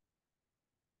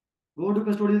 Go to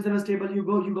custodial service table. You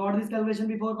got this calculation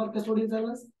before for custodial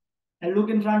service? And look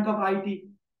in front of IT.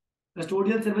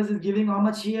 Custodial service is giving how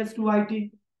much shares to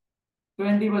IT?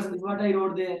 20% is what I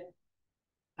wrote there.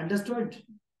 Understood?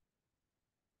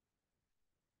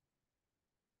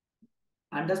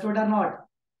 Understood or not?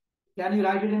 Can you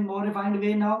write it in more refined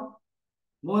way now?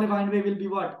 More refined way will be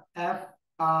what? FRITC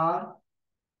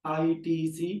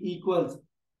equals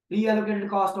pre-allocated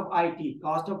cost of IT.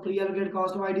 Cost of pre-allocated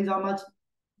cost of IT is how much?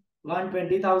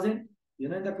 120,000. You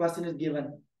know, the question is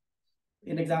given.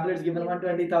 In example, it's given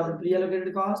 120,000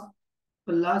 pre-allocated cost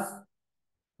plus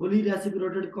fully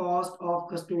reciprocated cost of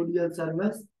custodial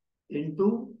service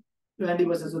into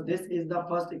 20%. So this is the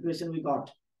first equation we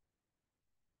got.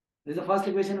 This is the first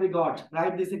equation we got.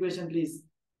 Write this equation, please.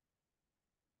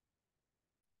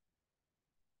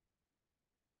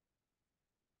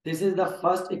 This is the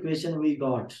first equation we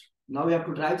got. Now we have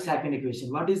to drive second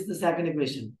equation. What is the second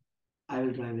equation? I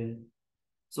will drive it.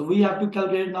 So we have to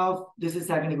calculate now. This is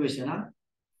second equation. Huh?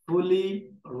 Fully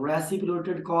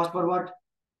reciprocated cost for what?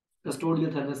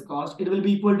 Custodial service cost. It will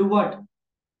be equal to what?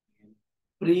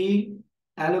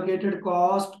 Pre-allocated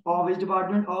cost of which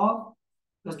department? Of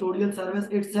custodial service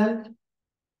itself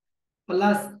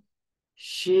plus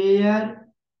share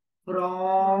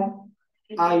from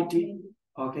IT.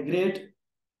 Okay, great.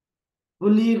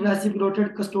 Fully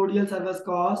reciprocated custodial service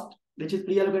cost, which is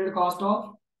pre-allocated cost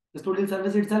of custodial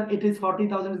service itself. It is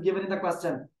 40,000 is given in the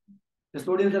question.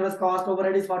 Custodial service cost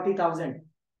overhead is 40,000.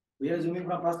 We are assuming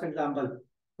from first example.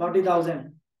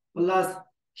 40,000 plus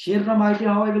share from IT.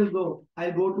 How I will go?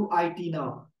 I'll go to IT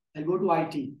now. I'll go to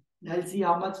IT. I'll see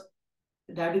how much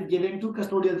that is given to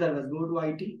custodial service. Go to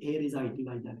IT. Here is IT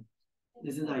by that.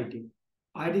 This is IT.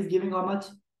 IT is giving how much?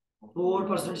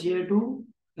 4% share to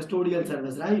custodial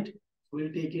service, right?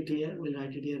 We'll take it here. We'll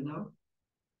write it here now.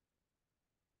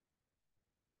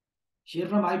 Share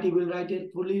from IT. We'll write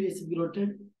it fully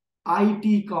reciprocated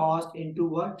IT cost into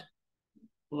what?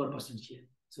 4% share.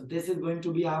 So this is going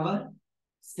to be our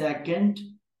second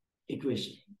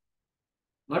equation.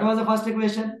 What was the first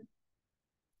equation?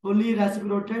 Fully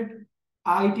reciprocated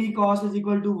IT cost is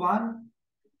equal to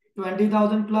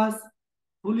 120,000 plus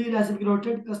fully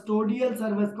reciprocated custodial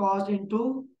service cost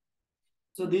into.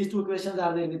 So these two equations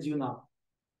are there with you now.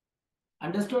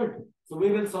 Understood? So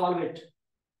we will solve it.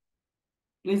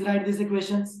 Please write these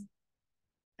equations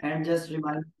and just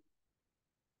remind.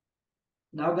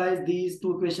 Now guys, these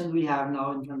two equations we have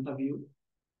now in front of you.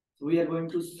 So we are going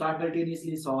to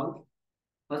simultaneously solve.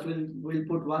 First we'll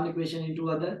put one equation into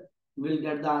other. We'll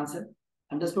get the answer.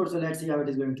 Understood? So let's see how it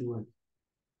is going to work.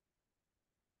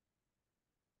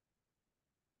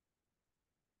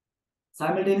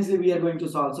 Simultaneously we are going to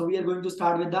solve. So we are going to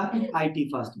start with the IT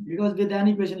first. Because with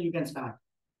any equation you can start.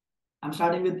 I'm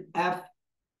starting with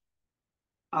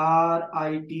FRITC.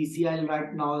 I'll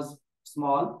write now as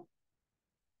small.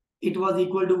 It was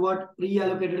equal to what?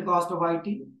 Pre-allocated cost of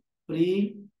IT.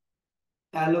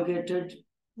 Pre-allocated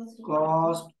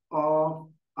cost of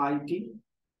IT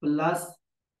plus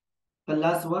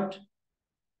what?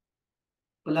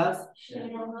 Plus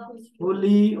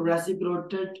fully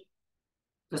reciprocated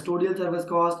custodial service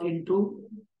cost into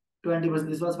 20%.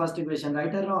 This was first equation,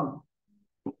 right or wrong?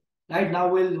 Right now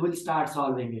we'll start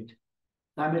solving it.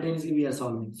 Simultaneously we are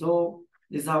solving. So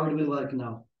this is how it will work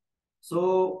now.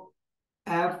 So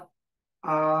FRITC,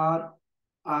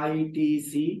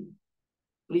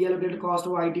 pre-allocated cost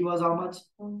of IT was how much?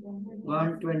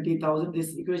 120,000.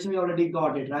 This equation we already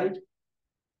got it, right?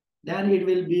 Then it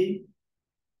will be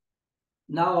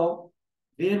now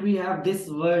where we have this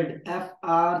word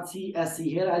FRCSC.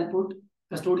 Here I'll put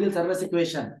custodial service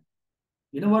equation.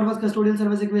 You know what was custodial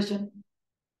service equation?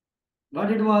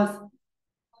 What it was?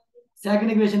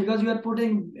 Second equation, because you are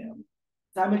putting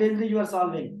simultaneously you are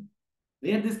solving.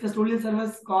 Where this custodial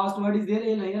service cost, what is there?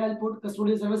 Here I'll put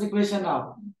custodial service equation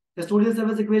now. Custodial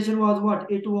service equation was what?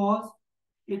 It was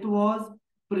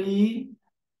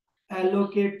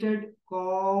pre-allocated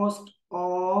cost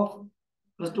of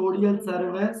custodial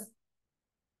service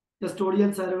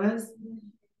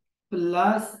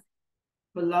plus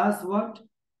what?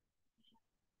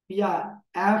 Yeah,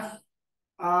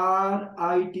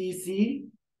 FRITC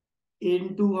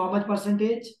into how much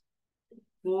percentage?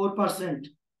 4%.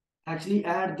 Actually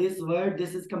add this word.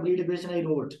 This is complete equation I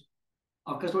wrote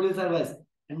of custodial service.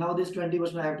 And now this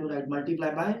 20% I have to write,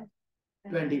 multiply by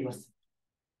 20%.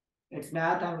 It's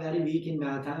math. I'm very weak in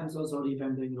math. I'm so sorry if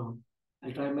I'm doing wrong.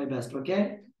 I'll try my best.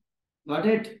 Okay. Got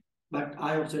it? But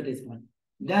I hope so it is fine.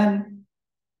 Then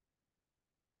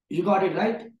you got it,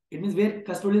 right? It means where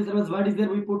custodial service word is there,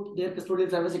 we put their custodial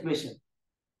service equation.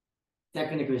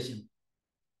 Second equation.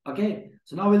 Okay.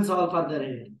 So now we'll solve further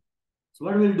here. So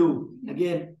what we'll do?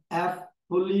 Again, F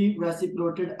fully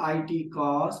reciprocated IT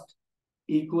cost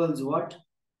equals what?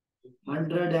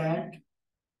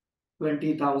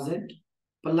 120,000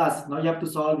 plus. Now you have to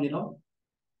solve, you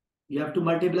have to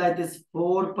multiply this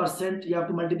 4%. You have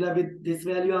to multiply with this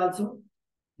value also.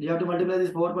 You have to multiply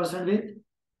this 4% with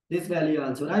this value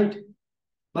also, right?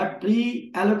 But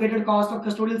pre-allocated cost of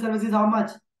custodial service is how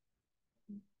much?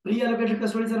 Pre-allocated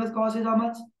custodial service cost is how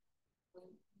much?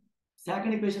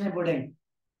 Second equation I'm putting.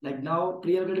 Like now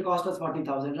pre-allocated cost was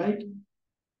 40,000, right?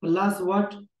 Plus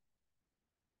what?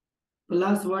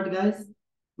 Plus what, guys?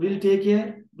 We'll take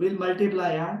here. We'll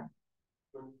multiply, huh?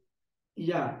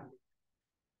 Yeah.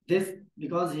 This,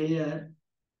 because here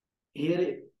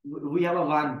we have a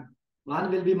 1.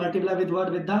 1 will be multiplied with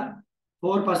what? With the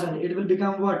 4%. It will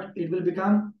become what? It will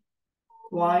become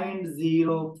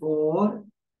 0.04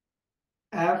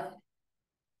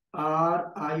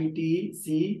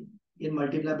 FRITC in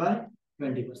multiply by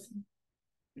 20%.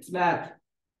 It's math.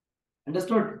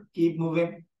 Understood? Keep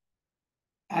moving.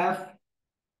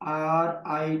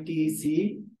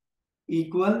 FRITC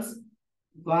equals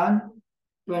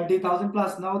 120,000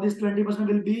 plus. Now this 20%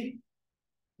 will be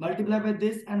multiplied by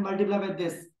this and multiply by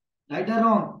this. Right or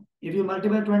wrong? If you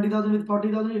multiply 20,000 with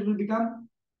 40,000, it will become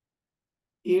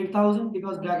 8,000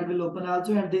 because bracket will open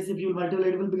also. And this, if you multiply,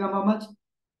 it will become how much?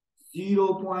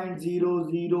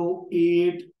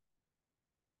 0.008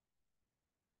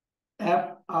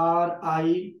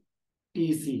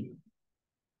 FRITC.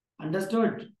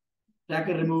 Understood?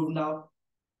 Bracket removed now.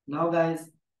 Now, guys,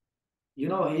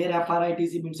 here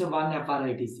FRITC means 1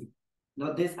 FRITC.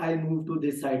 Now this I'll move to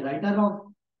this side, right or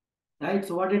wrong? Right?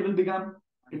 So what it will become?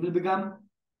 It will become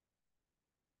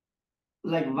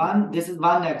like 1. This is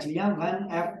 1 actually. Yeah? 1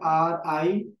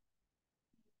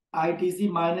 FRITC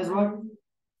minus what?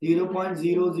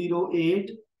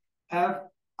 0.008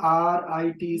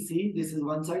 FRITC. This is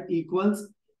one side equals.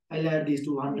 I'll add these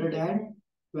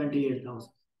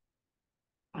 228,000.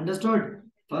 Understood?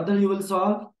 Further you will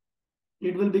solve.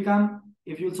 It will become,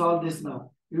 if you solve this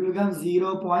now, it will become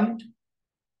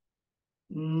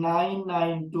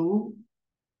 0.992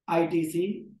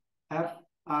 ITC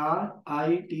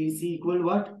FRITC equal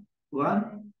what?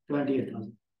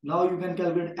 128,000. Now you can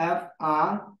calculate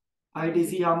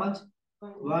FRITC how much?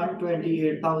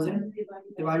 128,000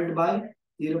 divided by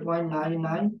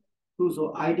 0.992.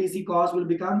 So ITC cost will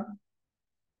become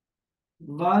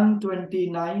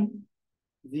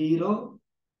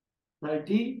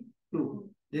 129,032.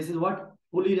 This is what?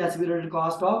 Fully reciprocated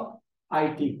cost of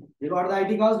IT. You got the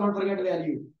IT cost, don't forget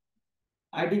value.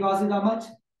 IT cost is how much?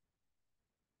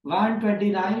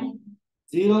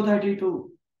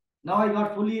 129,032. Now I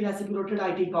got fully reciprocated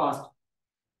IT cost.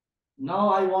 Now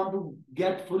I want to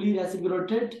get fully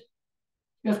reciprocated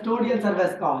custodial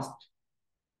service cost.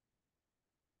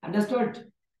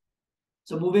 Understood?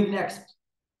 So moving next.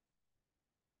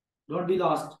 Don't be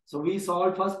lost. So we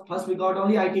solved first we got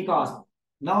only IT cost.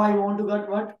 Now I want to get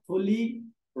what? Fully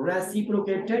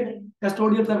reciprocated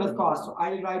custodial service cost. So I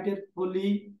will write it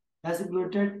fully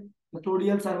reciprocated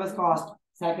custodial service cost.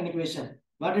 Second equation.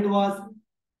 What it was?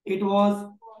 It was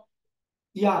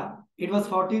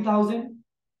 40,000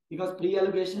 because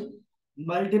pre-allocation.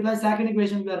 Multiply second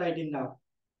equation we are writing now.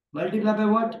 Multiply by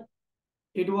what?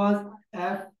 It was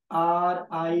FRITC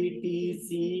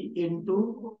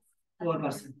into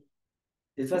 4%.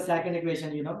 This was second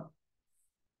equation, you know.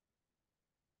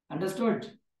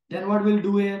 Understood? Then what we'll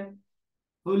do here?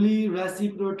 Fully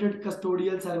reciprocated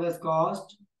custodial service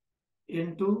cost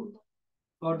into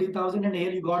 40,000, and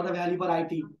here you got the value for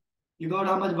IT. You got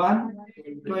how much?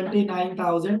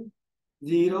 129,000.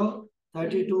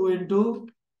 32 into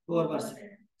 4%.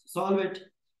 Solve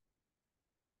it.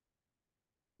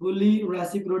 Fully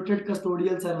reciprocated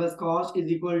custodial service cost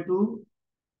is equal to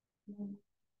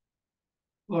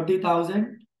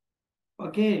 40,000.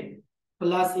 Okay.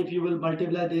 Plus, if you will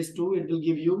multiply this two, it will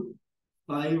give you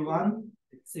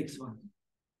 5161.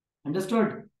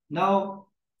 Understood? Now,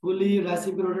 fully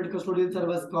reciprocated custodial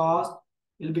service cost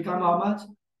will become how much?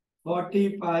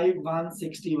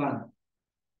 45,161.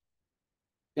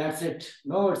 That's it.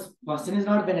 No, it's question is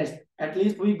not finished. At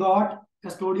least we got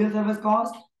custodial service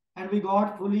cost and we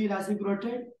got fully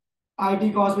reciprocated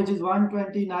IT cost, which is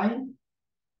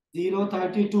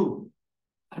 129,032.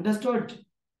 Understood?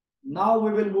 Now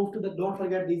we will move to the, don't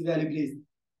forget these value, please.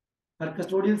 For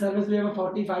custodial service, we have a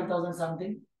 45,000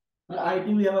 something. For IT,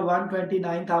 we have a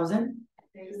 129,000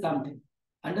 something.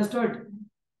 Understood?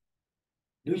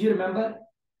 Do you remember?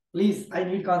 Please, I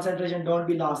need concentration. Don't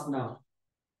be lost now.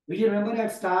 Do you remember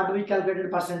at start we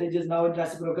calculated percentages now in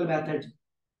reciprocal method?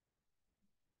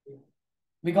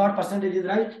 We got percentages,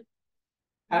 right?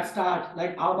 At start,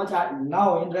 like how much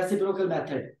now in reciprocal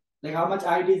method, like how much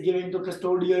IT is giving to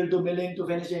custodial, to milling, to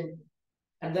finishing.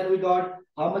 And then we got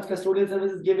how much custodial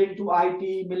service is giving to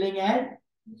IT, milling, and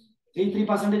 3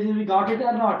 percentages. We got it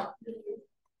or not?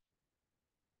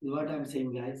 Is what I'm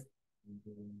saying, guys.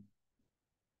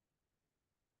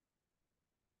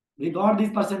 We got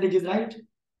these percentages, right?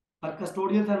 For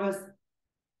custodial service,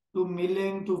 to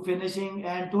milling, to finishing,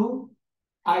 and to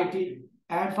IT.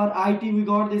 And for IT, we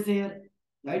got this here.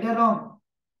 Right or wrong?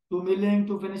 To milling,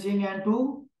 to finishing, and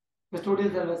to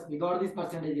custodial service. We got these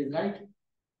percentages, right?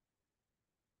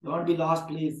 Don't be lost,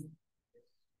 please.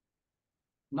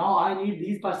 Now I need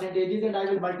these percentages and I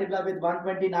will multiply with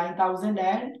 129,000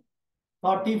 and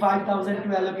 45,000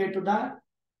 to allocate to the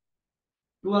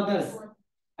two others.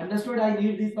 Understood? I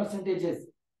need these percentages.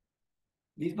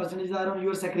 These percentages are on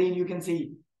your screen. You can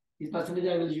see these percentages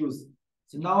I will use.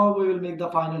 So now we will make the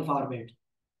final format.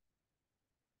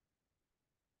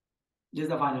 This is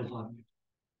the final format.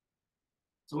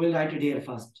 So we'll write it here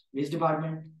first. Which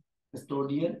department?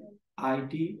 Custodian,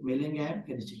 IT, milling, and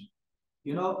finishing.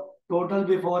 You know, total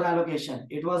before allocation.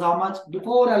 It was how much?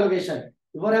 Before allocation.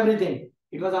 Before everything.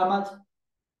 It was how much?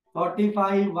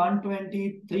 45,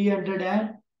 120, 300,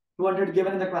 and 200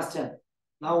 given in the question.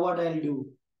 Now what I'll do?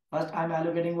 First, I'm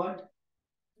allocating what?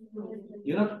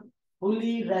 You know,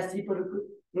 fully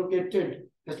reciprocated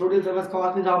custodial service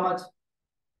cost is how much?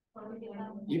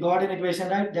 You got an equation,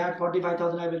 right? That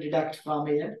 45,000 I will deduct from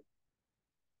here.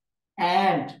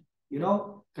 And, you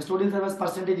know, custodial service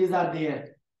percentages are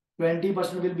there.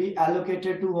 20% will be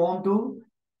allocated to home to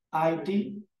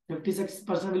IT.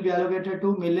 56% will be allocated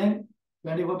to milling.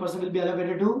 24% will be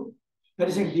allocated to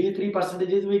finishing. These 3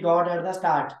 percentages we got at the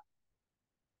start.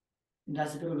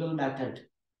 Reciprocal method.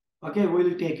 Okay, we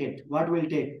will take it. What will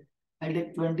take? I'll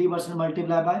take 20%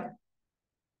 multiply by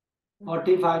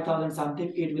 45,000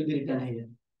 something. It will be written here.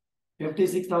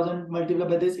 56,000 multiply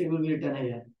by this. It will be written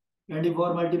here.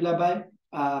 24 multiply by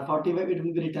 45. It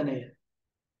will be written here.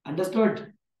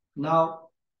 Understood? Now,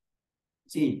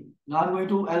 see. Now I'm going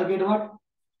to allocate what?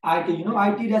 IT. You know,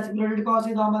 IT reciprocated cost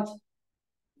is how much?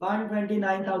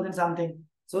 129,000 something.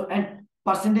 So, and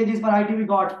percentages for IT we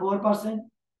got 4%,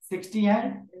 60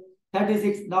 and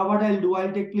 36. Now what I'll do,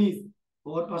 I'll take please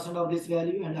 4% of this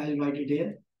value and I'll write it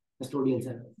here, custodial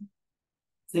service.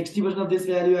 60% of this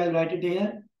value I'll write it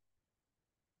here,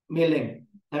 mailing.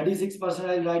 36%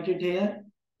 I'll write it here,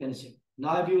 finishing.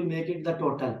 Now if you will make it the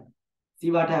total,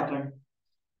 see what happened.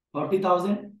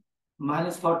 40,000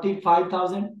 minus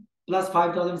 45,000 plus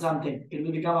 5,000 something. It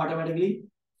will become automatically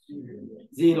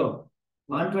 0.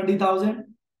 120,000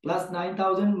 plus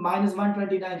 9,000 minus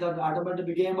 129,000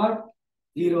 automatically became what?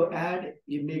 0. And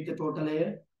you make the total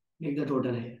here. Make the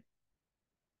total here.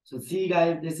 So see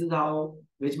guys, this is how,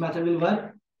 which method will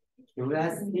work?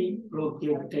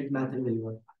 Reciprocated method will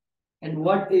work. And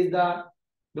what is the,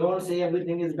 don't say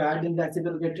everything is bad in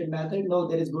reciprocated method. No,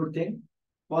 there is good thing.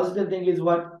 Positive thing is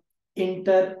what?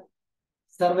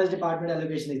 Inter-service department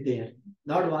allocation is there.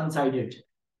 Not one-sided.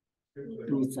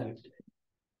 Two-sided.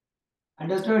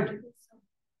 Understood?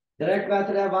 Direct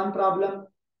method have one problem.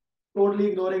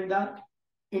 Totally ignoring the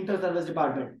inter-service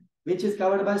department. which is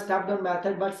covered by step-down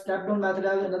method. But step-down method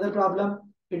has another problem.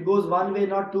 It goes one way,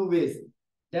 not two ways.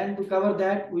 Then to cover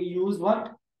that, we use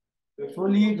what?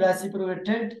 Fully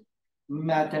reciprocated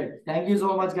method. Thank you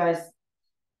so much, guys.